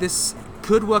say this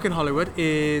could work in Hollywood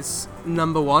is,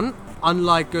 number one,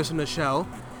 unlike Ghost in the Shell,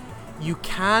 you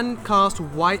can cast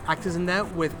white actors in there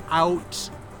without...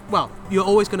 Well, you're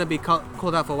always going to be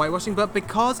called out for whitewashing, but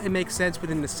because it makes sense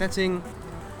within the setting,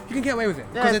 you can get away with it.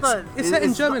 Yeah, Because it's set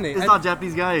in Germany. It's not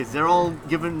Japanese guys. They're all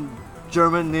given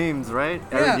German names, right?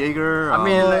 Yeah. Eren Yeager. I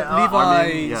mean, Levi,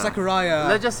 Armin, yeah. Zachariah.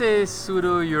 Let's just say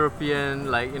pseudo-European,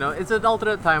 it's an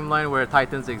alternate timeline where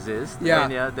Titans exist. Yeah.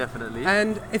 And yeah, definitely.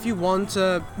 And if you want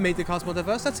to make the cast more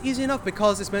diverse, that's easy enough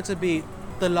because it's meant to be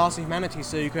the last of humanity.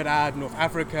 So you could add North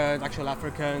Africans, actual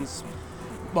Africans.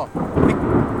 Well,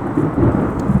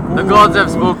 the gods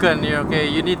have spoken. Okay,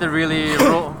 you need to really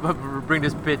bring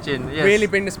this pitch in. Yes. really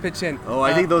bring this pitch in. Oh,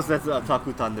 I think that's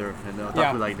Otaku Thunder and Otaku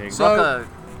Yeah. Lightning. So- Waka-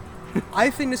 I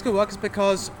think this could work is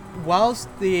because whilst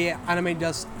the anime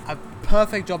does a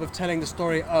perfect job of telling the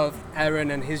story of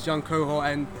Eren and his young cohort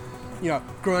and,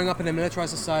 growing up in a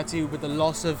militarized society with the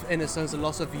loss of innocence, the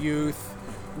loss of youth,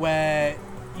 where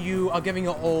you are giving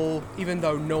it all even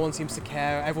though no one seems to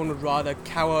care, everyone would rather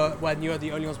cower when you're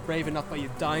the only ones brave enough but you're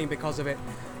dying because of it.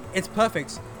 It's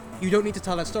perfect. you don't need to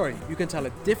tell that story. You can tell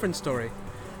a different story.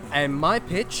 And my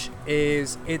pitch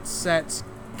is it's set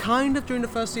kind of during the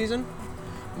first season,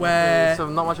 where So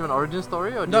not much of an origin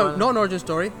story, or do you no, wanna- not an origin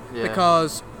story, Yeah.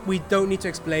 because we don't need to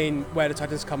explain where the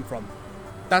Titans come from.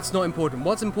 That's not important.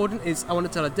 What's important is I want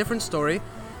to tell a different story,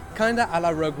 kind of a la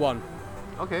Rogue One,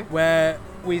 Okay. where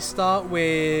we start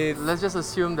with Let's just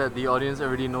assume that the audience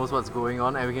already knows what's going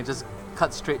on, and we can just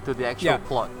cut straight to the actual Yeah.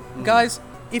 plot. guys.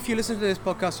 If you listen to this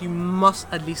podcast, you must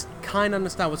at least kind of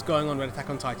understand what's going on with Attack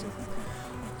on Titan.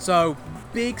 So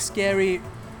big, scary,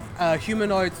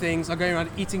 humanoid things are going around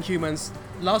eating humans.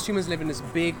 Last humans live in this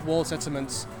big wall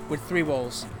settlement with 3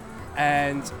 walls,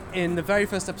 and in the very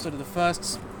first episode of the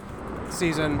first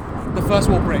season, the first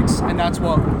wall breaks, and that's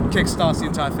what kickstarts the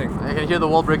entire thing. I can hear the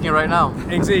wall breaking right now.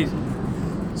 Indeed.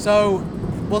 So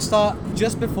we'll start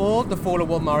just before the fall of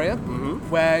World Maria,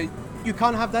 where you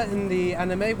can't have that in the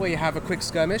anime, where you have a quick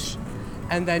skirmish,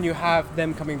 and then you have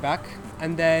them coming back,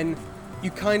 and then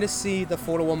you kind of see the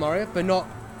fall of World Maria, but not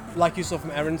like you saw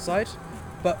from Eren's side,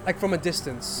 but like from a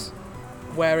distance,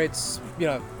 where it's, you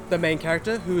know, the main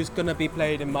character, who is going to be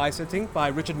played in my setting by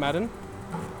Richard Madden,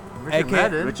 Richard AKA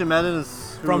Madden? Richard Madden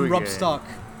is who from Robb again? Stark.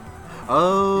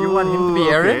 Oh, You want him to be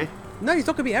Eren? okay. No, he's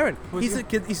not going to be Eren. Who's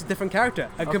He's a different character,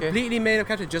 a Okay. completely made-up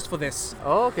character just for this.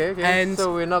 Oh, okay. And-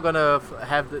 so we're not gonna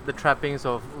have the trappings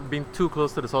of being too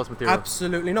close to the source material.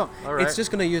 Absolutely not. Alright. It's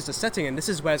just going to use the setting, and this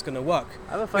is where it's going to work.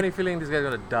 I have a funny feeling this guy's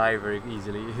gonna die very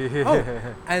easily. Oh,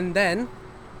 and then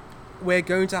we're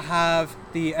going to have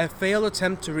a failed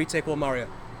attempt to retake Wall Maria.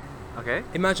 Okay.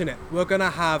 Imagine it. We're going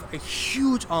to have a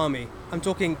huge army. I'm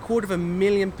talking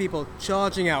 250,000 people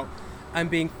charging out and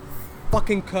being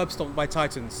fucking curb stomped by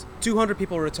Titans. 200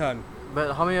 people return.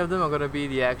 But how many of them are gonna be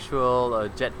the actual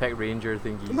jetpack ranger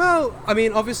thingy? Well, I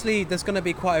mean, obviously there's going to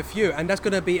be quite a few, and that's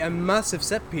going to be a massive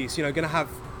set piece. You know, going to have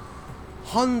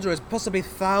hundreds, possibly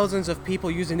thousands of people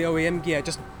using the OEM gear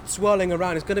just swirling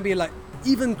around. It's going to be like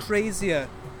even crazier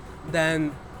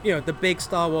than, you know, the big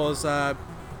Star Wars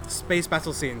space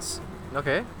battle scenes.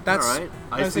 Okay. That's All right.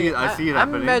 I that's see the- it. I see it I'm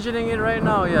happening. imagining it right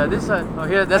now. Yeah. This.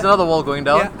 Here. There's another wall going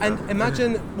down. Yeah, and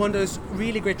imagine one of those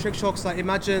really great trick shots. Like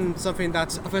imagine something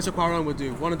that Alfonso Cuarón would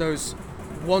do. One of those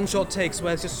one-shot takes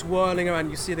where it's just swirling around.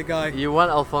 You see the guy. You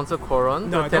want Alfonso Cuarón?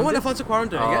 No, I don't want Alfonso Cuarón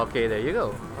doing Oh, it. okay. There you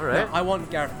go. All No, right. I want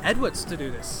Gareth Edwards to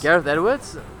do this. Gareth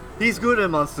Edwards. He's good at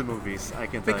monster movies. I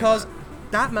can tell Because you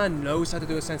that man knows how to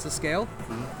do a sense of scale.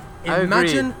 I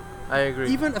Imagine agree.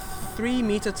 even a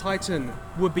 3-meter Titan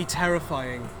would be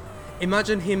terrifying.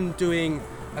 Imagine him doing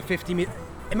a 50-meter.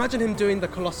 Imagine him doing the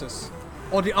Colossus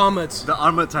or the Armored. that. The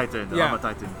Armored Titan. The Yeah. Armored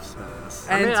Titan. Yes.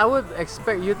 I mean, and- I would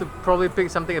expect you to probably pick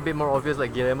something a bit more obvious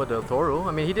like Guillermo del Toro.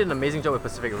 I mean, he did an amazing job with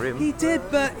Pacific Rim. He did,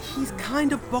 but he's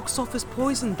kind of box office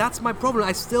poison. That's my problem.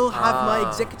 I still have my Ah.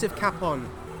 executive cap on.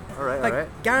 All right. Like all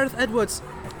right. Gareth Edwards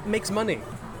makes money.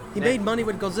 He Yeah. made money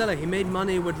with Godzilla. He made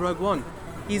money with Rogue One.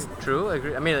 He's True. I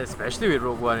agree. I mean, especially with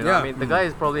Rogue One. You know? Yeah. I mean, the guy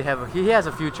is probably he has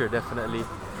a future definitely.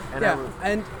 And yeah,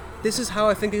 and this is how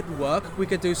I think it would work. We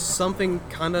could do something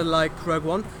kind of like Rogue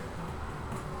One,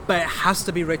 but it has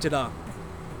to be rated R.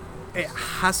 It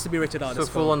has to be rated R. so this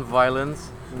full film. on violence,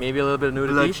 maybe a little bit of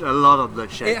nudity. A lot of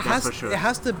bloodshed. It that's has. for sure. It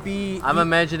has to be. I'm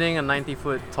imagining a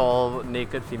 90-foot tall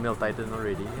naked female Titan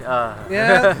already.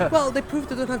 Yeah. Well, they proved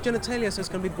they don't have genitalia, so it's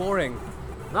gonna be boring.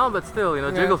 No, but still, you know,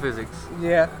 Yeah. jiggle physics.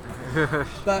 Yeah.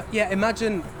 But yeah,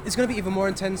 imagine it's gonna be even more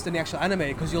intense than the actual anime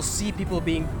because you'll see people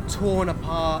being torn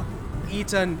apart,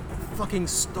 eaten, fucking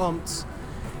stomped.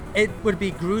 It would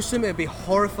be gruesome. It'd be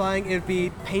horrifying. It'd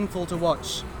be painful to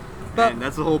watch. But and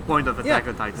that's the whole point of Attack Yeah.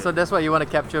 on Titan. So that's what you want to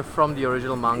capture from the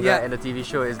original manga Yeah. and the TV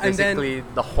show is And then- basically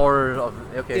the horror of.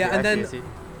 Okay, Yeah, okay, and I then- see, I see.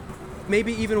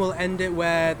 maybe even we'll end it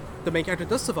where the main character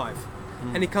does survive,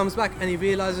 and he comes back and he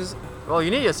realizes Well,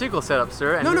 you need your sequel setup,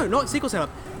 sir. And no, not sequel setup.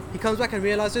 He comes back and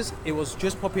realizes it was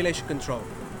just population control.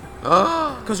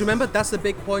 Because remember, that's the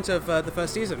big point of the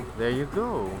first season. There you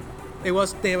go. It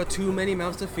was there were too many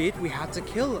mouths to feed. We had to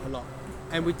kill a lot,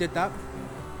 and we did that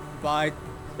by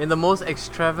In the most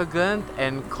extravagant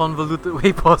and convoluted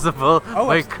way possible Oh,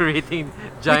 by abs- creating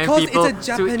giant because people it's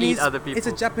a Japanese to eat other people. It's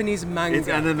a Japanese manga. it's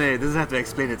anime. It doesn't have to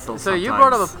explain itself. So you sometimes.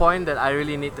 brought up a point that I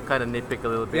really need to kind of nitpick a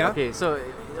little bit. Yeah. Okay, so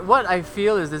what I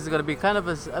feel is this is going to be kind of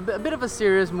a bit of a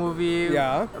serious movie.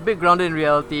 Yeah. A bit grounded in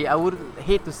reality. I would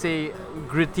hate to say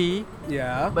gritty,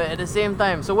 Yeah. but at the same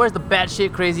time, so where's the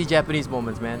batshit crazy Japanese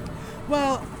moments, man?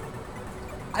 Well,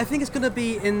 I think it's gonna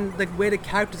be in the way the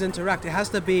characters interact. It has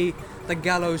to be the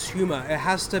gallows humor. It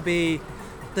has to be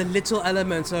the little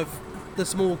elements of the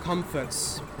small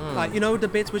comforts. Like, you know, the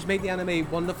bits which make the anime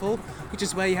wonderful, which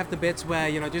is where you have the bits where,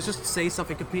 you know, you just say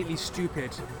something completely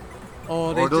stupid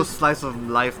Or they Or those just, slice of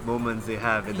life moments they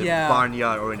have in the Yeah.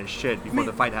 barnyard or in a shed before I mean,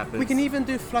 the fight happens. we can even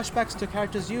do flashbacks to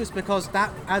characters used because that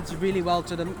adds really well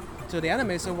to the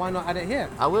anime. So why not add it here?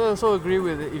 I will also agree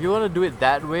with it. If you want to do it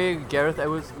that way, Gareth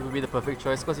Edwards would be the perfect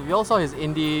choice. Because if you all saw his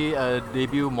indie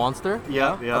debut Monster,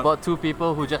 Yeah, yeah. about two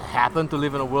people who just happen to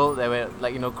live in a world that where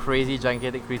like crazy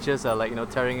gigantic creatures are like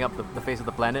tearing up the face of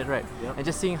the planet, right? Yep. And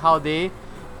just seeing how they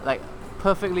like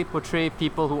perfectly portray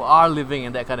people who are living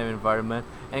in that kind of environment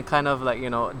and kind of like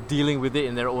dealing with it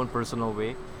in their own personal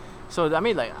way. So I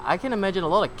mean, like, I can imagine a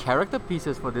lot of character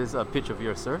pieces for this pitch of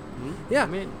yours, sir. Yeah. I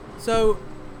mean, So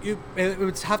it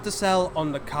would have to sell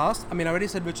on the cast. I mean, I already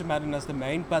said Richard Madden as the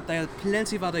main, but there are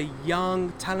plenty of other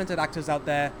young, talented actors out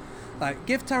there. Like,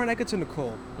 give Taron Egerton a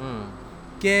call.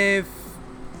 Give,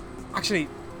 actually,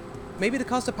 maybe the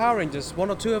cast of Power Rangers, one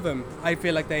or two of them. I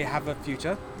feel like they have a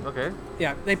future. okay.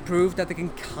 Yeah, they proved that they can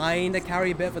kind of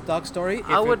carry a bit of a dark story. If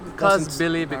I would it cast wasn't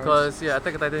Billy Power because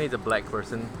Attack on Titan needs a black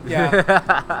person. Rangers.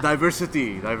 Yeah,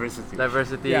 Diversity.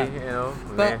 Diversity, Yeah.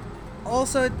 but meh.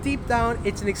 also deep down,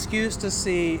 it's an excuse to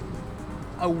see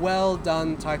a well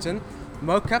done Titan,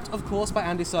 mocapped, of course, by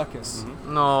Andy Serkis.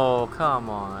 No, come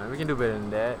on, we can do better than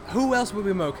that. Who else would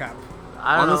we mocap?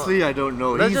 I don't Honestly, know. I don't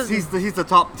know. Let's He's just- the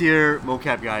top tier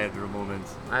mocap guy at the moment.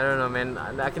 I don't know, man.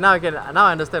 Now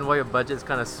I understand why your budget's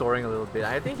kind of soaring a little bit.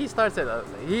 I think he starts at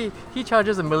he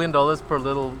charges $1 million per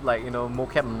little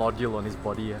mocap module on his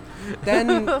body. Yeah.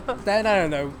 Then I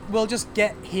don't know. We'll just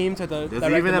get him to the. Does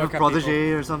direct he even the have a mocap protege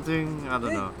or something? I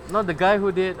don't Yeah. know. Not the guy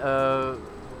who did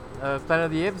Planet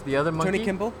of the Apes, the other people. monkey. Tony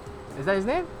Kimball. Is that his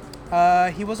name?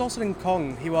 He was also in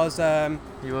Kong. He was.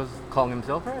 He was Kong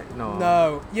himself, right? No.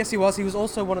 No. Yes, he was. He was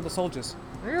also one of the soldiers.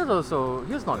 He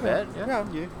was not bad. Yeah. Yeah.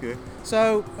 Yeah, good.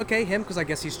 So okay, him because I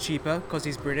guess he's cheaper because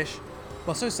he's British.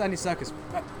 Well, so is Andy Serkis.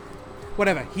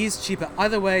 Whatever, he's cheaper.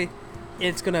 Either way,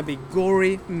 it's gonna be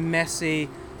gory, messy,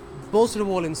 balls to the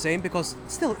wall, insane. Because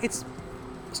still, it's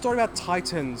a story about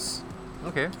titans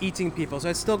Okay. eating people, so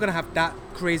it's still gonna have that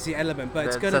crazy element. But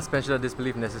it's That gonna. suspension of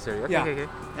disbelief necessary. Okay, Yeah. okay.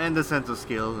 And the sense of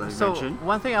scale, as So mentioned.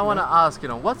 one thing I want to ask,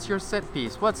 what's your set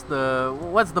piece? What's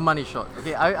the money shot?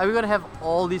 Okay, are we gonna have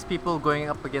all these people going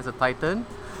up against a Titan,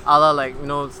 a la like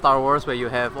Star Wars, where you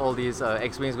have all these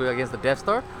X-wings going against the Death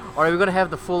Star, or are we gonna have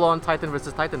the full-on Titan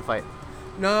versus Titan fight?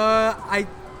 No,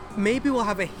 maybe we'll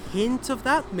have a hint of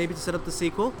that. Maybe to set up the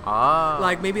sequel. Ah,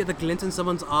 Like maybe the glint in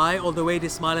someone's eye, or the way they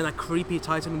smile in that creepy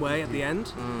Titan way at the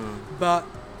end. But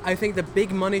I think the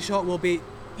big money shot will be,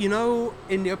 in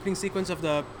the opening sequence of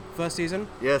the first season,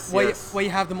 Yes, where, yes. where you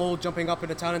have them all jumping up in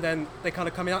the town and then they kind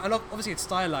of coming out, and obviously it's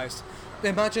stylized. But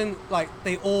imagine like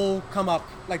they all come up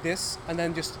like this, and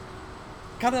then just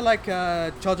kind of like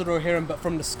Children of Rohirrim, but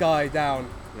from the sky down.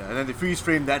 Yeah, and then they freeze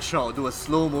frame that shot, do a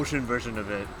slow motion version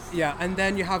of it. Yeah, and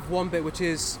then you have one bit which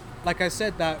is, like I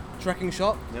said, that trekking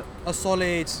shot. Yep. A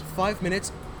solid 5 minutes,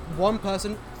 one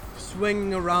person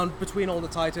swinging around between all the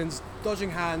titans,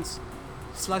 dodging hands,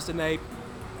 slice the nape,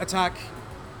 attack,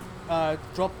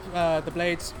 drop the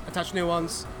blades, attach new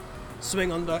ones,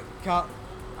 swing on the cut.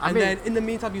 I And mean- then in the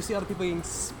meantime, you see other people getting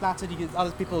splattered, you get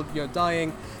other people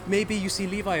dying. Maybe you see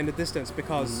Levi in the distance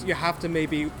because you have to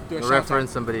maybe do a shout reference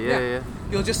out. somebody. Yeah.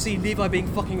 You'll just see Levi being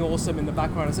fucking awesome in the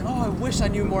background and say, "Oh, I wish I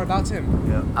knew more about him."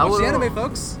 Yeah. I Watch would- the anime,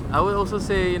 folks. I would also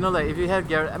say, like if you have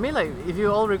Garrett, I mean, like if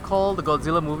you all recall the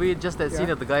Godzilla movie, just that scene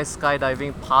Yeah. of the guy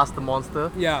skydiving past the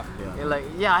monster. Yeah.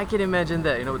 Yeah. I can imagine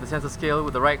that, with the sense of scale,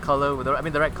 with the right color,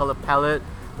 the right color palette,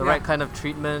 the Yeah. right kind of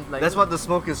treatment. Like That's what the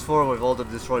smoke is for with all the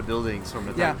destroyed buildings from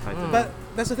Attack Yeah, on Titan. but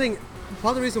that's the thing.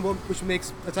 Part of the reason which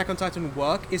makes Attack on Titan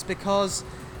work is because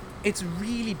it's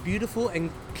really beautiful and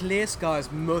clear skies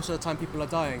most of the time people are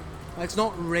dying. Like, it's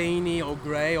not rainy or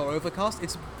grey or overcast.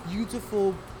 It's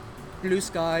beautiful blue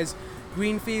skies,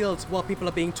 green fields while people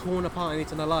are being torn apart and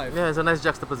eaten alive. Yeah, it's a nice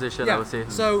juxtaposition, I would say.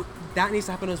 So that needs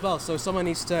to happen as well. So someone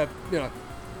needs to,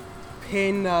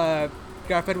 pin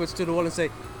Gareth Edwards to the wall and say,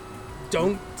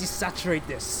 "Don't desaturate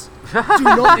this. Do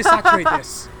not desaturate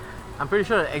this." I'm pretty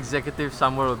sure an executive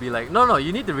somewhere will be like, no,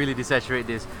 you need to really desaturate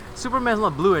this. Superman's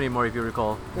not blue anymore, if you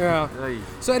recall. Yeah. Ay.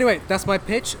 So anyway, that's my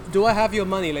pitch. Do I have your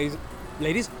money,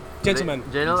 ladies, gentlemen?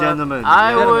 Gentlemen,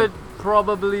 I yeah. would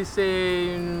probably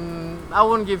say I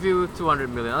won't give you 200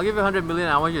 million. I'll give you 100 million.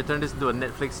 I want you to turn this into a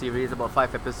Netflix series, about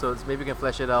 5 episodes. Maybe we can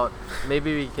flesh it out.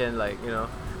 Maybe we can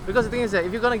because the thing is that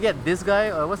if you're gonna get this guy,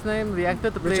 what's the name, the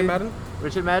actor to play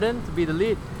Richard Madden? to be the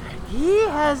lead, he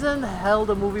hasn't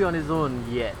held a movie on his own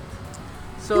yet.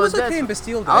 So He was that's- okay in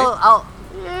Bastille Day. I'll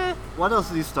yeah. What else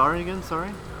is he starring again?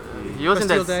 Sorry. He was in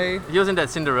Bastille that. Day. He was in that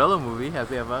Cinderella movie.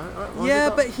 Have you ever? What was it Yeah,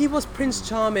 called? but he was Prince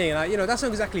Charming. Like, that's not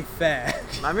exactly fair.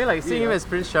 I mean, like seeing him Yeah. as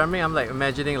Prince Charming, I'm like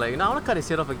imagining, like, I want to cut his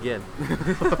head off again.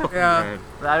 yeah. Man.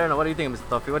 But I don't know. What do you think, Mr.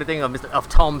 Toffee? What do you think of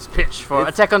Tom's pitch for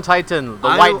It's- Attack on Titan, the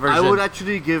I white w- version? I would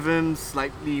actually give him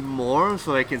slightly more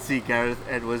so I can see Gareth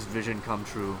Edwards' vision come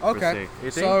true. Per Okay. se.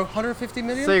 You think? So 150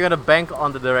 million. So you're gonna bank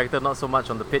on the director, not so much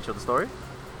on the pitch of the story.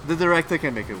 The director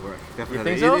can make it work.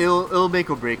 Definitely. think so? It'll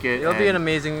make or break it. It'll be an and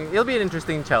it'll be an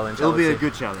interesting challenge. I It'll would be a say.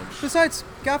 good challenge. Besides,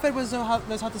 Gareth Edwards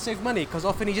knows how to save money because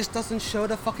often he just doesn't show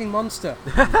the fucking monster.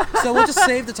 So we'll just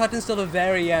save the Titans till the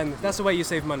very end. That's the way you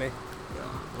save money.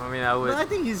 I mean, I would. But I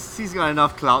think he's got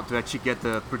enough clout to actually get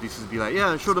the producers to be like,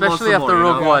 yeah, show the Especially monster after more.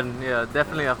 Rogue you know? One. Yeah,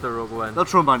 definitely after Rogue One. They'll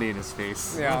throw money in his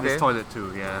face. Yeah. In his Okay. toilet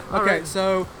too. Yeah. Okay, Alright.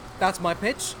 so that's my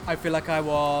pitch. I feel like I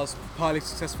was partly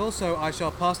successful, so I shall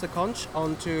pass the conch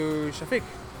on to Shafiq.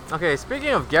 Okay, speaking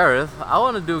of Gareth, I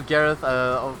want to do Gareth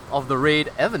of the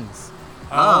Raid Evans.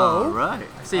 Oh, right.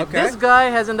 See, Okay. this guy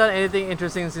hasn't done anything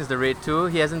interesting since the Raid 2.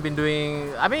 He hasn't been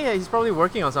doing. I mean, he's probably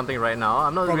working on something right now.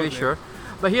 I'm not really Probably. sure.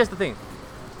 But here's the thing.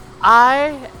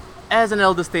 I, as an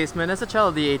elder statesman, as a child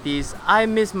of the 80s, I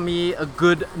miss me a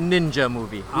good ninja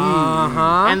movie.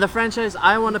 Uh-huh. And the franchise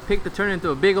I want to pick to turn into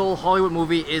a big old Hollywood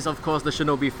movie is, of course, the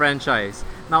Shinobi franchise.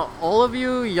 Now, all of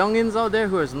you youngins out there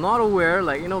who are not aware,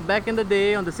 like, back in the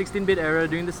day on the 16-bit era,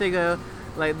 during the Sega,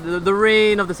 like, the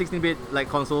reign of the 16-bit, like,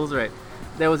 consoles, right?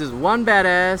 There was this one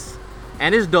badass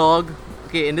and his dog.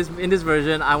 Okay, in this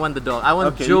version, I want the dog. I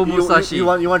want Joe Musashi. You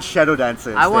want Shadow Dancer.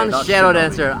 I instead, want not Shadow Shinobi.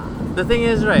 Dancer. The thing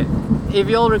is, right, if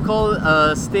you all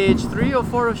recall stage 3 or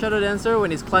 4 of Shadow Dancer,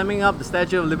 when he's climbing up the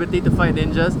Statue of Liberty to fight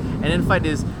ninjas and then fight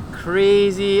this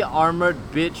crazy armored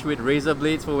bitch with razor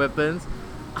blades for weapons,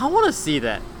 I want to see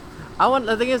that.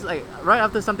 The thing is, like, right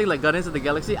after something like Guardians of the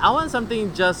Galaxy, I want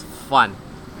something just fun.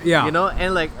 Yeah.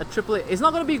 And like a AAA. It's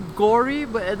not gonna be gory,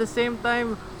 but at the same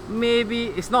time, maybe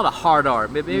it's not a hard R.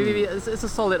 Maybe it's a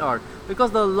solid R.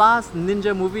 Because the last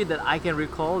ninja movie that I can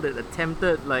recall that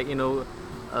attempted, like,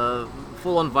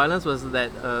 full-on violence was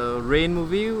that Rain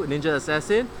movie, Ninja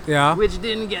Assassin, Yeah. which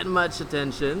didn't get much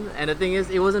attention. And the thing is,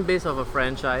 it wasn't based off a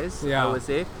franchise, Yeah. I would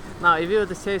say. Now, if you were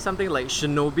to say something like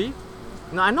Shinobi,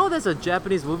 now I know there's a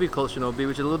Japanese movie called Shinobi,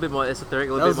 which is a little bit more esoteric,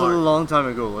 a That little was bit a more. long time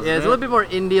ago, wasn't Yeah, it? it's a little bit more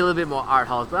indie, a little bit more art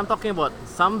house. But I'm talking about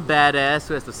some badass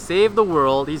who has to save the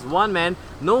world. He's one man,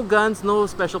 no guns, no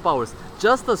special powers.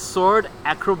 Just a sword,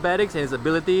 acrobatics, and his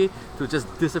ability to just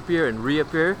disappear and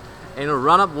reappear. And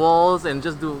run up walls and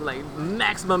just do like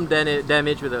maximum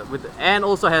damage and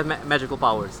also have magical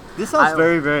powers. This sounds I-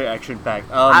 very, very action-packed.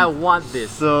 I want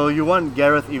this. So you want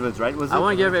Gareth Evans, right? Was it? I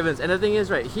want Gareth Evans. And the thing is,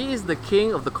 right, he is the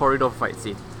king of the corridor fight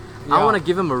scene. I Yeah. want to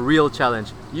give him a real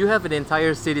challenge. You have an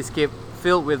entire cityscape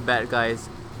filled with bad guys.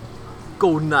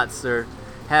 Go nuts, sir.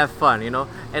 Have fun,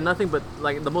 and nothing but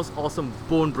like the most awesome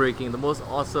bone breaking, the most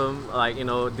awesome, like,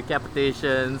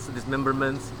 decapitations,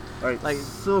 dismemberments. Alright, like-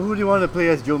 so who do you want to play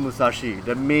as Joe Musashi,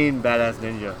 the main badass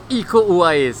ninja? Iko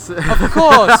Uwais. Of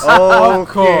course. Oh, Of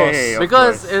course. okay.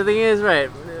 Because the thing is, right,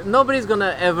 nobody's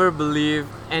gonna ever believe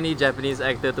any Japanese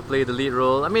actor to play the lead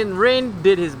role. I mean, Rain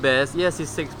did his best. Yes, his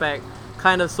six-pack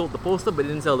kind of sold the poster, but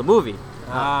didn't sell the movie.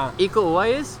 Ah. Iko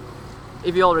Uwais,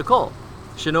 if you all recall,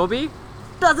 Shinobi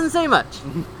doesn't say much.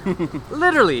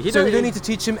 Literally, he So you doesn't. don't need to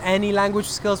teach him any language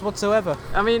skills whatsoever.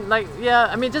 I mean,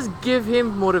 just give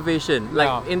him motivation. Like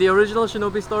Yeah. in the original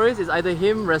Shinobi stories, it's either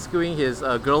him rescuing his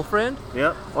girlfriend,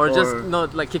 Yep. or just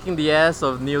like kicking the ass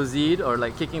of Neo Zed, or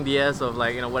like kicking the ass of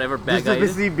like whatever bad Just guy is.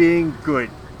 basically being good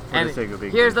for And the sake of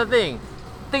being here's good. the thing.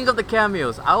 Think of the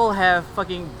cameos. I will have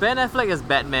fucking Ben Affleck as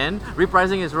Batman,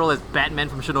 reprising his role as Batman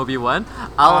from Shinobi 1.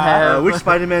 I'll have. Which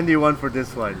Spider-Man do you want for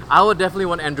this one? I would definitely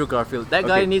want Andrew Garfield. That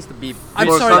guy Okay. needs to be. I'm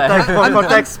for sorry, context, for I'm-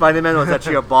 context, Spider-Man was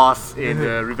actually a boss in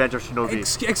Revenge of Shinobi.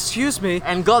 Excuse me.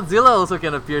 And Godzilla also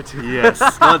can appear too. Yes,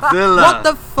 Godzilla. What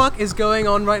the fuck is going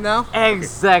on right now?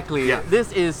 Exactly. Yeah. This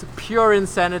is pure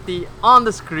insanity on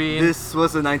the screen. This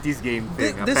was a 90s game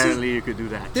thing. This is- Apparently, you could do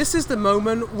that. This is the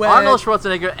moment where Arnold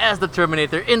Schwarzenegger as the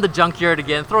Terminator in the junkyard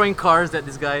again, throwing cars at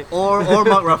this guy. Or Mark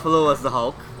Ruffalo as the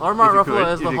Hulk. Or Mark if you Ruffalo could,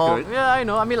 as if the you Hulk. could. Yeah, I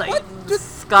know. I mean, like, What?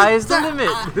 sky's the limit.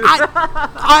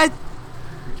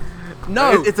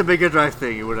 No, It's a bigger drive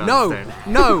thing. You wouldn't no,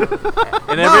 understand. no.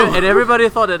 And everybody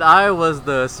thought that I was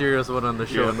the serious one on the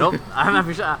show. Yeah. Nope. I'm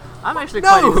actually No.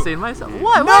 quite insane myself.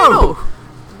 Why? Why no?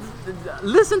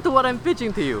 Listen to what I'm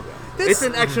pitching to you. It's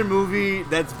an action movie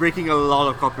that's breaking a lot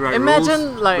of copyright Imagine,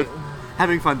 rules. like- with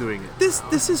having fun doing it.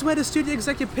 This is where the studio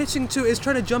exec you're pitching to is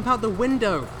trying to jump out the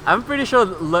window. I'm pretty sure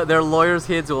their lawyers'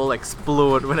 heads will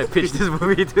explode when I pitch this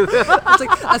movie to them. It's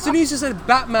like as soon as you said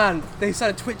Batman, they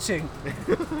started twitching.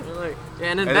 Like,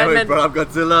 and then and then we Batman. brought up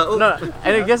Godzilla. Oh. No,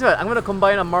 and then guess what? I'm gonna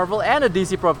combine a Marvel and a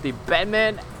DC property.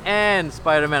 Batman and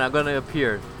Spider-Man are gonna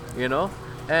appear, you know?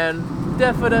 And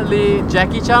definitely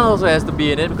Jackie Chan also has to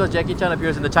be in it because Jackie Chan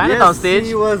appears in the Chinatown Yes, stage.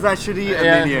 he was actually a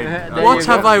Yeah. minion. There What you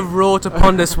have go. I wrought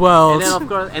upon this world? And then of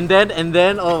course, and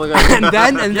then oh my god, And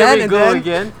then, and here then, we and go then.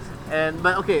 again. And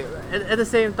but okay, at the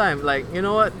same time, like you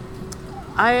know what,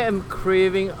 I am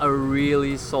craving a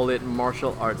really solid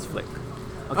martial arts flick.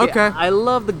 Okay. I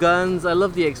love the guns, I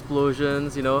love the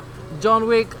explosions. You know, John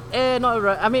Wick. Not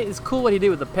right. I mean, it's cool what he did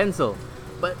with the pencil,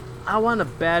 but I want a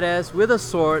badass with a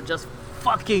sword just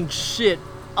fucking shit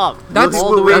up. That's-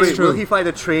 all the way. that's true. Will he fight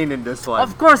a train in this one?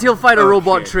 Of course he'll fight a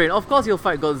robot Okay. train. Of course he'll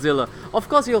fight Godzilla. Of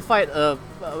course he'll fight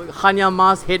Hanya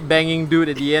Mas head-banging dude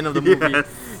at the end of the movie. Yes.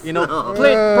 You know,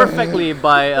 played perfectly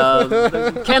by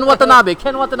Ken Watanabe.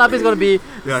 Ken Watanabe is gonna be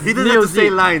Yeah, he doesn't Neo have to say Z.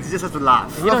 lines, he just has to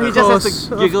laugh. You know, he Of just has course,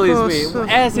 to of giggle his course.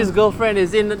 way as his girlfriend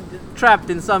is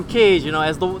trapped in some cage. You know,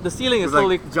 as the ceiling is With, like,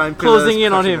 slowly giant pillars closing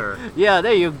in on crushing him. her. Yeah,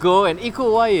 there you go. And Iko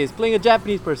Uwais is playing a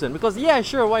Japanese person because yeah,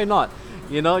 sure, why not?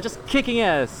 You know, just kicking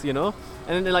ass. You know,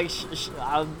 and then like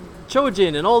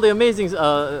Chojin and all the amazing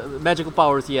magical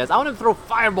powers he has. I want to throw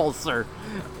fireballs, sir.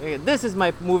 Okay, this is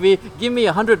my movie. Give me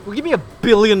 $1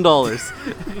 billion.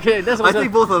 Okay, that's I what's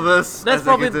think both of us That's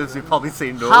probably- executives would probably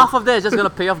say no. half of that is just gonna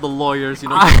pay off the lawyers. You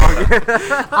know.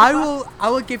 I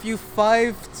will give you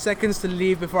 5 seconds to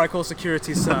leave before I call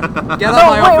security, sir. Get out No, of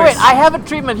my wait, office. I have a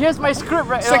treatment. Here's my script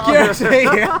right Security.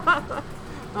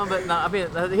 No, but no, I mean,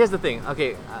 here's the thing.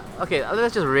 Okay,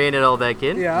 let's just rein it all back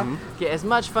in. Yeah. Okay, as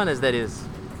much fun as that is,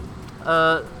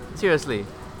 seriously,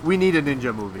 We need a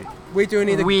ninja movie. We do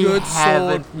need a we good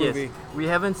haven't. sword movie. Yes, we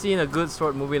haven't seen a good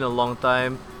sword movie in a long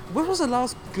time. What was the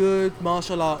last good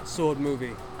martial arts sword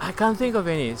movie? I can't think of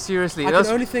any. Seriously, I that can was,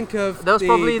 only think of that was the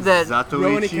probably that.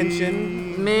 Rurouni Zatoichi.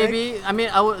 Kenshin. Maybe. I mean,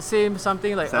 I would say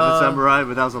something like. Seven Samurai,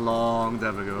 but that was a long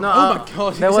time ago. No, Oh my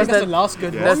god, there you was think that's that- the last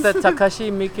good Yeah. one? That's that Takashi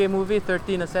Miike movie,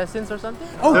 13 Assassins or something.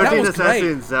 Oh, that 13 was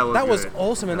Assassins, great. that was good.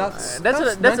 awesome, and that's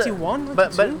That's 91,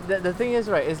 But 92? the thing is,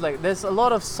 right, is like there's a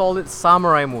lot of solid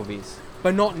samurai movies.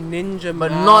 But not ninja.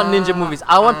 But not ninja movies.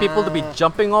 I want people to be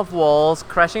jumping off walls,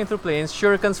 crashing through planes,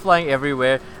 shurikens flying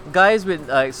everywhere, guys with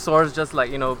swords just like,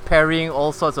 you know, parrying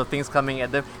all sorts of things coming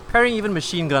at them, parrying even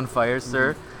machine gun fire,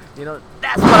 sir. You know,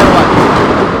 that's what I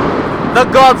want. The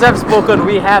gods have spoken.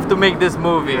 We have to make this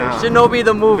movie. Yeah. Shinobi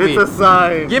the movie. It's a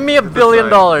sign. Give me $1 It's billion.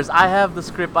 sign. I have the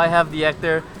script. I have the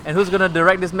actor. And who's gonna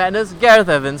direct this madness? Gareth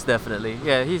Evans, definitely.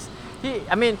 Yeah,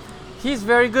 I mean, he's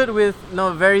very good with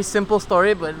very simple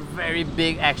story, but very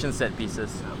big action set pieces.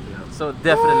 So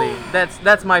definitely,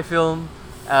 that's my film.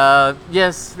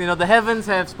 Yes, you know the heavens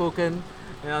have spoken.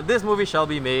 You know this movie shall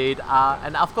be made,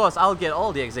 and of course I'll get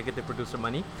all the executive producer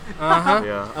money. Uh-huh.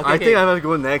 Yeah. Okay, I okay. think I'm gonna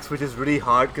go next, which is really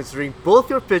hard considering both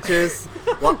your pitches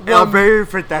are very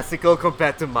fantastical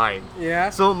compared to mine.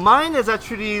 Yeah. So mine is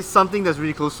actually something that's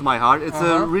really close to my heart. It's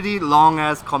Uh-huh. a really long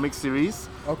ass comic series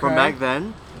Okay. from back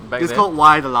then. Back it's then? called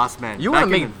Why the Last Man. You want Back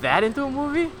to in make that into a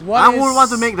movie? What I is- would want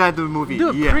to make that into a movie.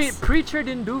 Dude, yes. Preacher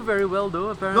didn't do very well though.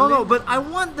 Apparently. No, but I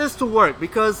want this to work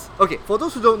because, okay, for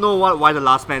those who don't know what Why the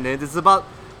Last Man is, it's about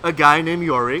a guy named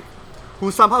Yorick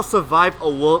who somehow survived a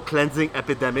world cleansing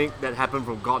epidemic that happened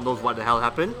from God knows what the hell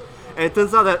happened. And it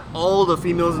turns out that all the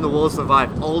females in the world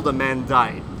survived, all the men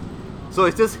died. So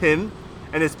it's just him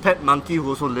and his pet monkey who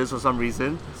also lives for some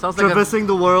reason, Sounds like a- traversing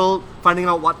the world, finding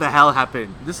out what the hell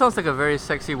happened. This sounds like a very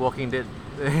sexy Walking Dead.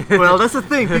 Well, that's the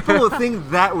thing. People will think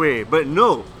that way, but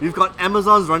no. You've got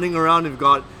Amazons running around. You've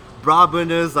got bra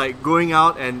burners like going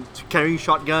out and carrying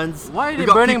shotguns. Why are they You've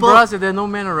got burning people- bras if there are no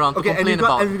men around to Okay, and complain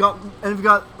you've got, about? and we've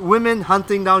got women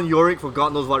hunting down Yorick for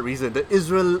God knows what reason. The Who's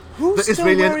still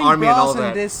Israeli wearing army and bras all in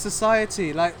that. this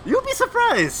society? Like, You'll be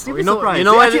surprised. You'll be You know- surprised. you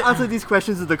know they what actually it- answer these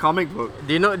questions in the comic book.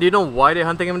 Do you know why they're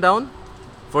hunting him down?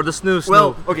 For the snooze.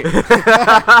 Well, okay.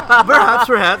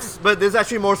 perhaps, but there's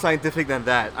actually more scientific than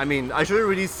that. I mean, I shouldn't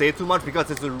really say too much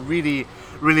because it's a really,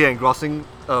 really engrossing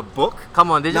book.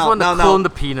 Come on, they just Now- want to now- clone now-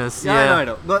 the penis. Yeah, Yeah, I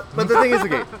know. But the thing is,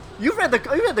 okay, you read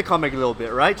the comic a little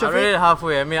bit, right? I read it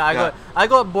halfway. I mean, Yeah. I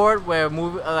got bored where a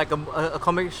movie like a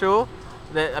comic show,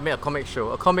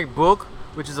 a comic book,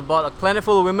 which is about a planet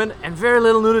full of women and very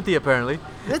little nudity apparently.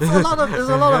 There's a lot of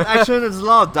action, there's a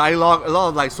lot of dialogue, a lot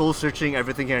of like soul searching,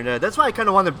 everything here and there. That's why I kind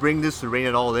of want to bring this to rein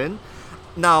it all in.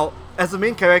 Now, as the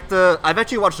main character, I've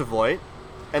actually watched The Void,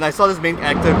 and I saw this main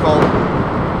actor called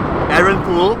Aaron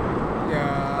Poole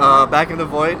yeah. back in The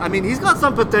Void. I mean, he's got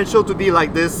some potential to be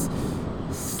like this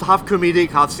half comedic,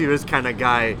 half serious kind of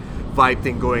guy vibe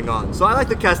thing going on. So I like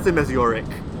to cast him as Yorick.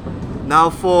 Now,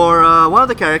 for one of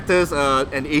the characters,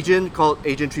 an agent called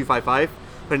Agent 355,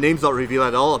 her name's not revealed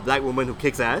at all, a black woman who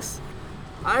kicks ass,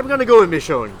 I'm gonna go with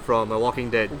Michonne from Walking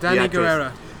Dead. the Danny actress.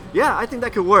 Guerrera. Yeah, I think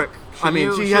that could work. I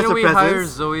mean, she has shouldn't a we hire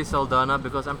presence. Zoe Saldana,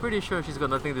 because I'm pretty sure she's got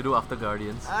nothing to do after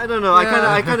Guardians. I don't know.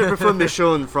 Yeah. I kind of prefer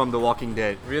Michonne from The Walking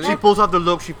Dead. Really? She pulls off the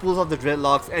look, she pulls off the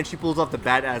dreadlocks, and she pulls off the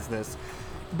badassness.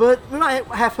 But we might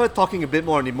have her talking a bit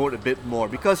more and emote a bit more,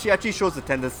 because she actually shows the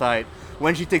tender side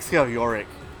when she takes care of Yorick.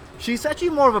 She's actually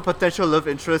more of a potential love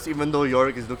interest, even though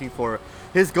Yorick is looking for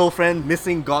his girlfriend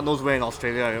missing God knows where in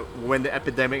Australia when the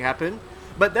epidemic happened.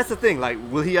 But that's the thing, like,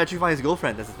 will he actually find his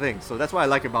girlfriend? That's the thing. So that's what I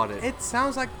like about it. It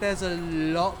sounds like there's a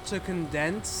lot to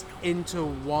condense into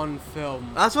one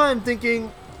film. That's why I'm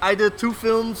thinking either 2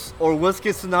 films or worst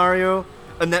case scenario,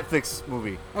 a Netflix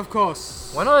movie. Of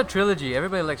course. Why not a trilogy?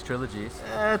 Everybody likes trilogies.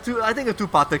 I think a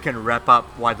 2-parter can wrap up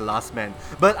Why the Last Man.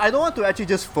 But I don't want to actually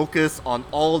just focus on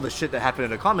all the shit that happened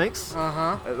in the comics.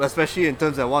 Especially in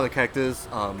terms of one of the characters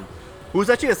who's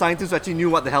actually a scientist who actually knew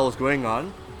what the hell was going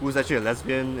on. Who's actually a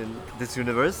lesbian in this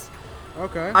universe.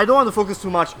 Okay. I don't want to focus too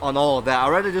much on all of that. I'd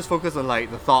rather just focus on like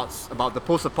the thoughts about the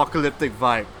post-apocalyptic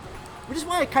vibe. Which is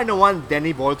why I kind of want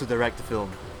Danny Boyle to direct the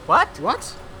film. What?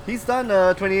 What? He's done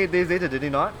 28 Days Later, did he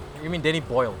not? You mean Danny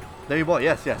Boyle? Danny Boyle,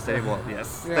 yes, Danny Boyle,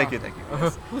 yes. Yeah. Thank you.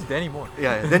 Yes. Who's Danny Boyle?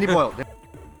 Yeah, Danny Boyle.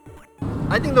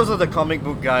 I think those are the comic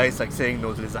book guys like saying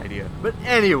no to this idea. But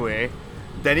anyway,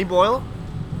 Danny Boyle,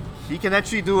 he can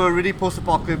actually do a really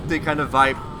post-apocalyptic kind of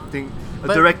vibe thing.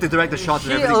 But direct the shots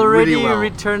and He everything already really well.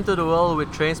 returned to the well with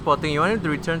Trainspotting. You want him to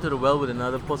return to the well with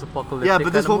another post-apocalyptic Yeah, but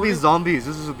this kind of won't be movie? zombies.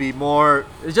 This will be more.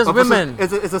 It's just of a so- women.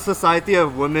 It's a society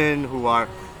of women who are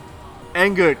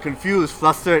angered, confused,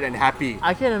 flustered, and happy.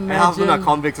 I can And half of them are imagine,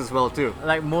 convicts as well too.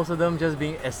 like, most of them just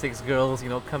being Essex girls, you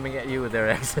know, coming at you with their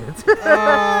accents.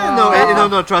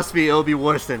 No, trust me, it'll be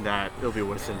worse than that. It'll be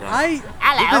worse than that.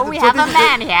 Hello, we have a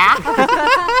man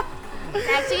here.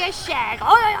 I see a shag. Oi,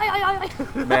 oi, oi,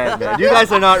 oi, oi. Man, you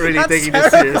guys are not really taking this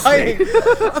seriously.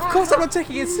 Of course I'm not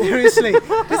taking it seriously.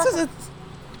 This is a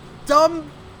dumb...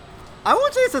 I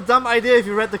won't say it's a dumb idea if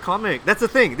you read the comic. That's the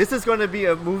thing. This is going to be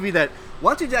a movie that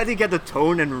once you actually get the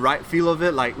tone and right feel of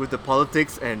it, like with the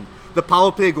politics and the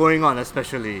power play going on,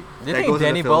 especially. Do you that think goes in the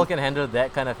Danny film. Boyle can handle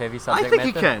that kind of heavy subject I think he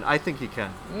matter? can. I think he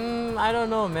can. I don't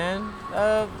know, man.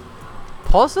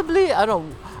 Possibly, I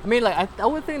don't. I mean, like, I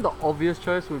would think the obvious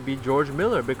choice would be George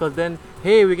Miller, because then,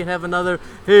 hey, we can have another.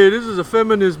 Hey, this is a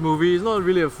feminist movie. It's not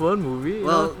really a fun movie. you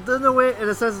Well, know? in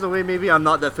a sense, the way maybe I'm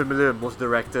not that familiar with most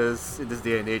directors in this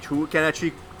day and age who can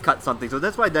actually cut something. So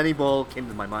that's why Danny Boyle came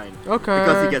to my mind. Okay.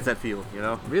 Because he gets that feel, you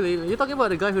know. Really, you're talking about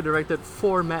the guy who directed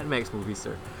 4 Mad Max movies,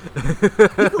 sir.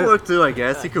 He could work too, I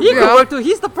guess. He could He work. could work too.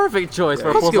 He's the perfect choice for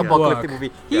a He could post-apocalyptic work.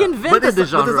 movie. He Yeah. invented the But it's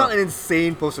genre. not an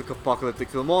insane post-apocalyptic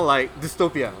film. More like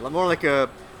dystopia. More like a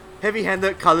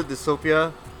heavy-handed, colored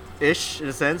dystopia-ish in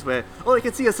a sense, where you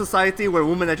can see a society where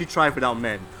women actually thrive without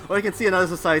men, or you can see another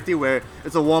society where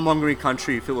it's a warmongering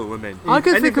country filled with women. I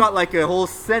can And think you've got like a whole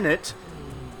Senate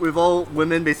with all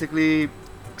women basically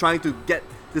trying to get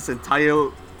this entire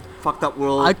fucked up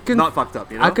world not fucked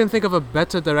up. You know, I can think of a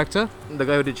better director. The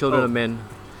guy who did Children Oh. of Men.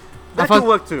 that Alfon- could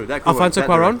work too. That could Alfonso work.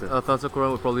 That Cuarón? director. Alfonso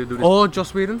Cuarón would probably do this. Or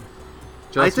Joss Whedon.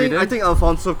 Joss I Whedon. think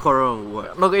Alfonso Cuarón would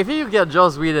work. Look, if you get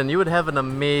Joss Whedon, you would have an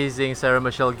amazing Sarah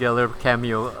Michelle Gellar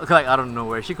cameo. Like, I don't know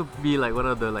where. She could be like one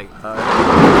of the, like...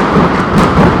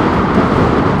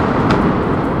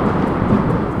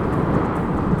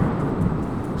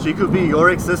 She could be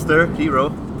Yorick's sister, Hero.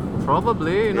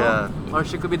 Probably, you know. Yeah. Or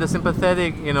she could be the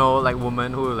sympathetic, you know, like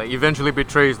woman who like eventually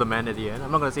betrays the man at the end.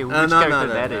 I'm not gonna say which character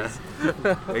that is.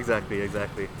 Exactly.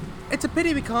 It's a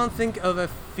pity we can't think of a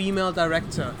female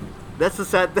director. That's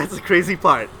the crazy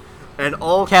part. And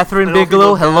all Catherine and all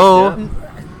Bigelow, female hello. cast,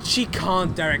 yeah. She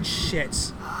can't direct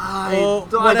shit. I Or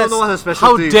don't what know else- what her How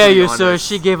specialty is, dare to be you, sir? honest.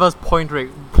 She gave us Point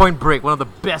Break, one of the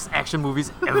best action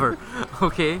movies ever.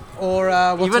 Okay? Or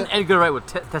Even Edgar Wright would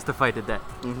testify to that.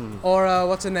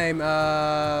 what's her name?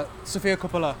 Sofia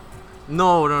Coppola.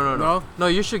 No. No? No,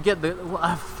 you should get the...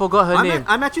 I forgot her name.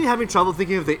 I'm actually having trouble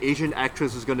thinking of the Asian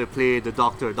actress who's going to play the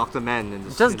Doctor, Dr. Man in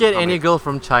this. Just in get the any comic. girl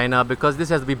from China, because this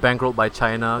has to be bankrolled by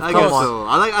China. I Come guess on. so.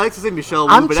 I like to say Michelle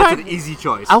Wu, I'm but that's trying- an easy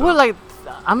choice. I though. would like...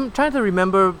 I'm trying to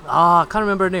remember... I can't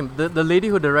remember her name. The lady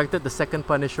who directed the second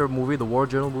Punisher movie, the War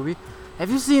Journal movie. Have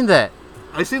you seen that?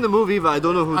 I've seen the movie, but I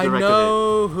don't know who I directed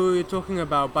know who you're talking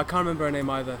about, but I can't remember her name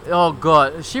either. Oh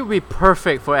god, she would be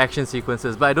perfect for action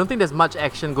sequences, but I don't think there's much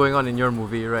action going on in your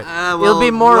movie, right? it. It'll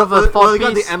be more of a thought Well, you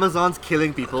got piece. the Amazons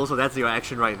killing people, so that's your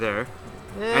action right there.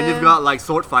 And Yeah. you've got like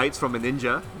sword fights from a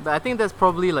ninja. But I think that's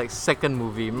probably like second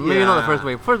movie, maybe not the Yeah. first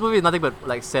movie. First movie is nothing but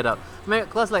like setup.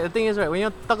 Plus, like the thing is, right, when you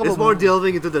talk about It's more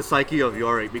delving into the psyche of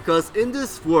Yorick, because in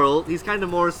this world, he's kind of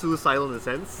more suicidal in a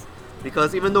sense.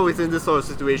 because even though he's in this sort of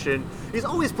situation, he's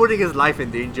always putting his life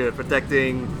in danger,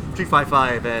 protecting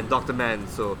 355 and Dr. Man.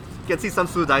 So you can see some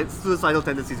suicidal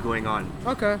tendencies going on.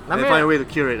 Okay. And they find a way to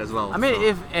cure it as well. I mean, so.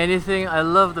 if anything, I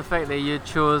love the fact that you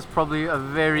chose probably a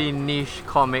very niche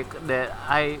comic that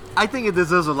I think it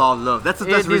deserves a lot of love. That's the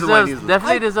it reason why it deserves, needs love.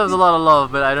 definitely deserves a lot of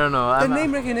love, but I don't know. The I'm-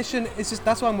 name recognition is just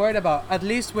that's what I'm worried about. At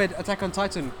least with Attack on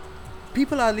Titan,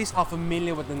 people at least are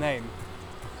familiar with the name.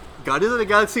 Guardians of the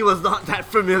Galaxy was not that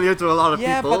familiar to a lot of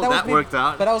people. but That worked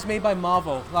out. But that was made by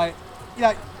Marvel. Like,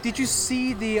 did you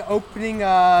see the opening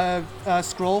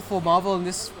scroll for Marvel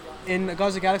in Guardians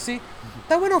of the Galaxy?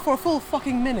 That went on for a full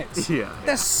fucking minute. Yeah.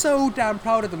 They're so damn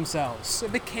proud of themselves.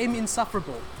 It became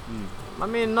insufferable. I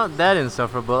mean, not that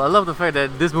insufferable. I love the fact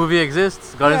that this movie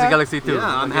exists, Guardians of the Yeah. Galaxy 2.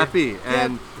 Yeah, I'm Okay. happy.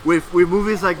 And with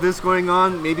movies like this going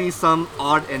on, maybe some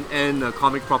odd and end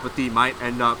comic property might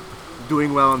end up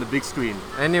doing well on the big screen.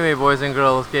 Anyway, boys and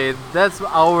girls, okay, that's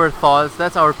our thoughts,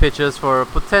 that's our pitches for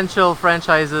potential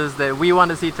franchises that we want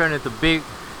to see turn into big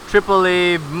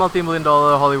AAA, multi-million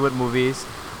dollar Hollywood movies.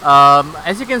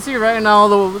 As you can see right now,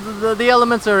 the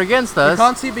elements are against You us.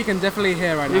 can't see, but you can definitely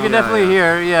hear right You now. can Yeah, definitely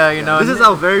yeah. hear, yeah, you know. This is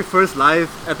our very first live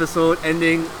episode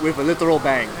ending with a literal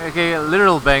bang. Okay,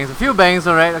 literal bangs. A few bangs,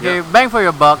 alright? Okay, Yeah. bang for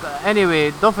your buck.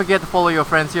 Anyway, don't forget to follow your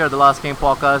friends here at the Last King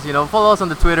Podcast. You know, follow us on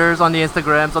the Twitters, on the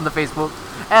Instagrams, on the Facebook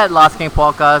at Last King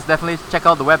Podcast. Definitely check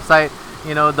out the website,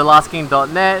 you know,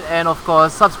 thelastking.net. And of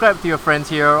course, subscribe to your friends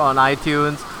here on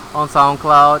iTunes, on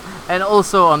SoundCloud, and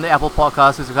also on the Apple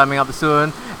Podcast, which is coming up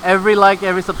soon. Every like,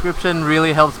 every subscription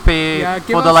really helps pay Yeah,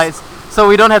 give for the us- lights. So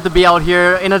we don't have to be out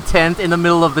here in a tent in the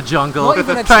middle of the jungle. Not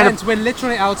even a trying tent, we're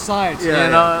literally outside. to, Yeah.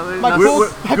 you know, My not- poor-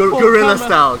 Guerrilla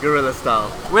camera. guerrilla style.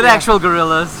 with actual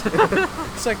gorillas.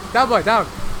 It's like, down boy, down.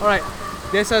 Alright,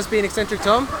 this has been Eccentric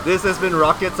Tom. This has been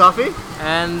Rocket Safi.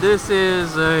 And this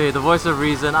is the voice of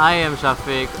reason. I am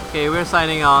Shafiq. Okay, we're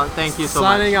signing out. Thank you so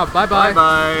Signing much. out. Bye-bye. Bye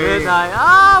bye. Good night.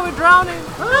 Ah, we're drowning.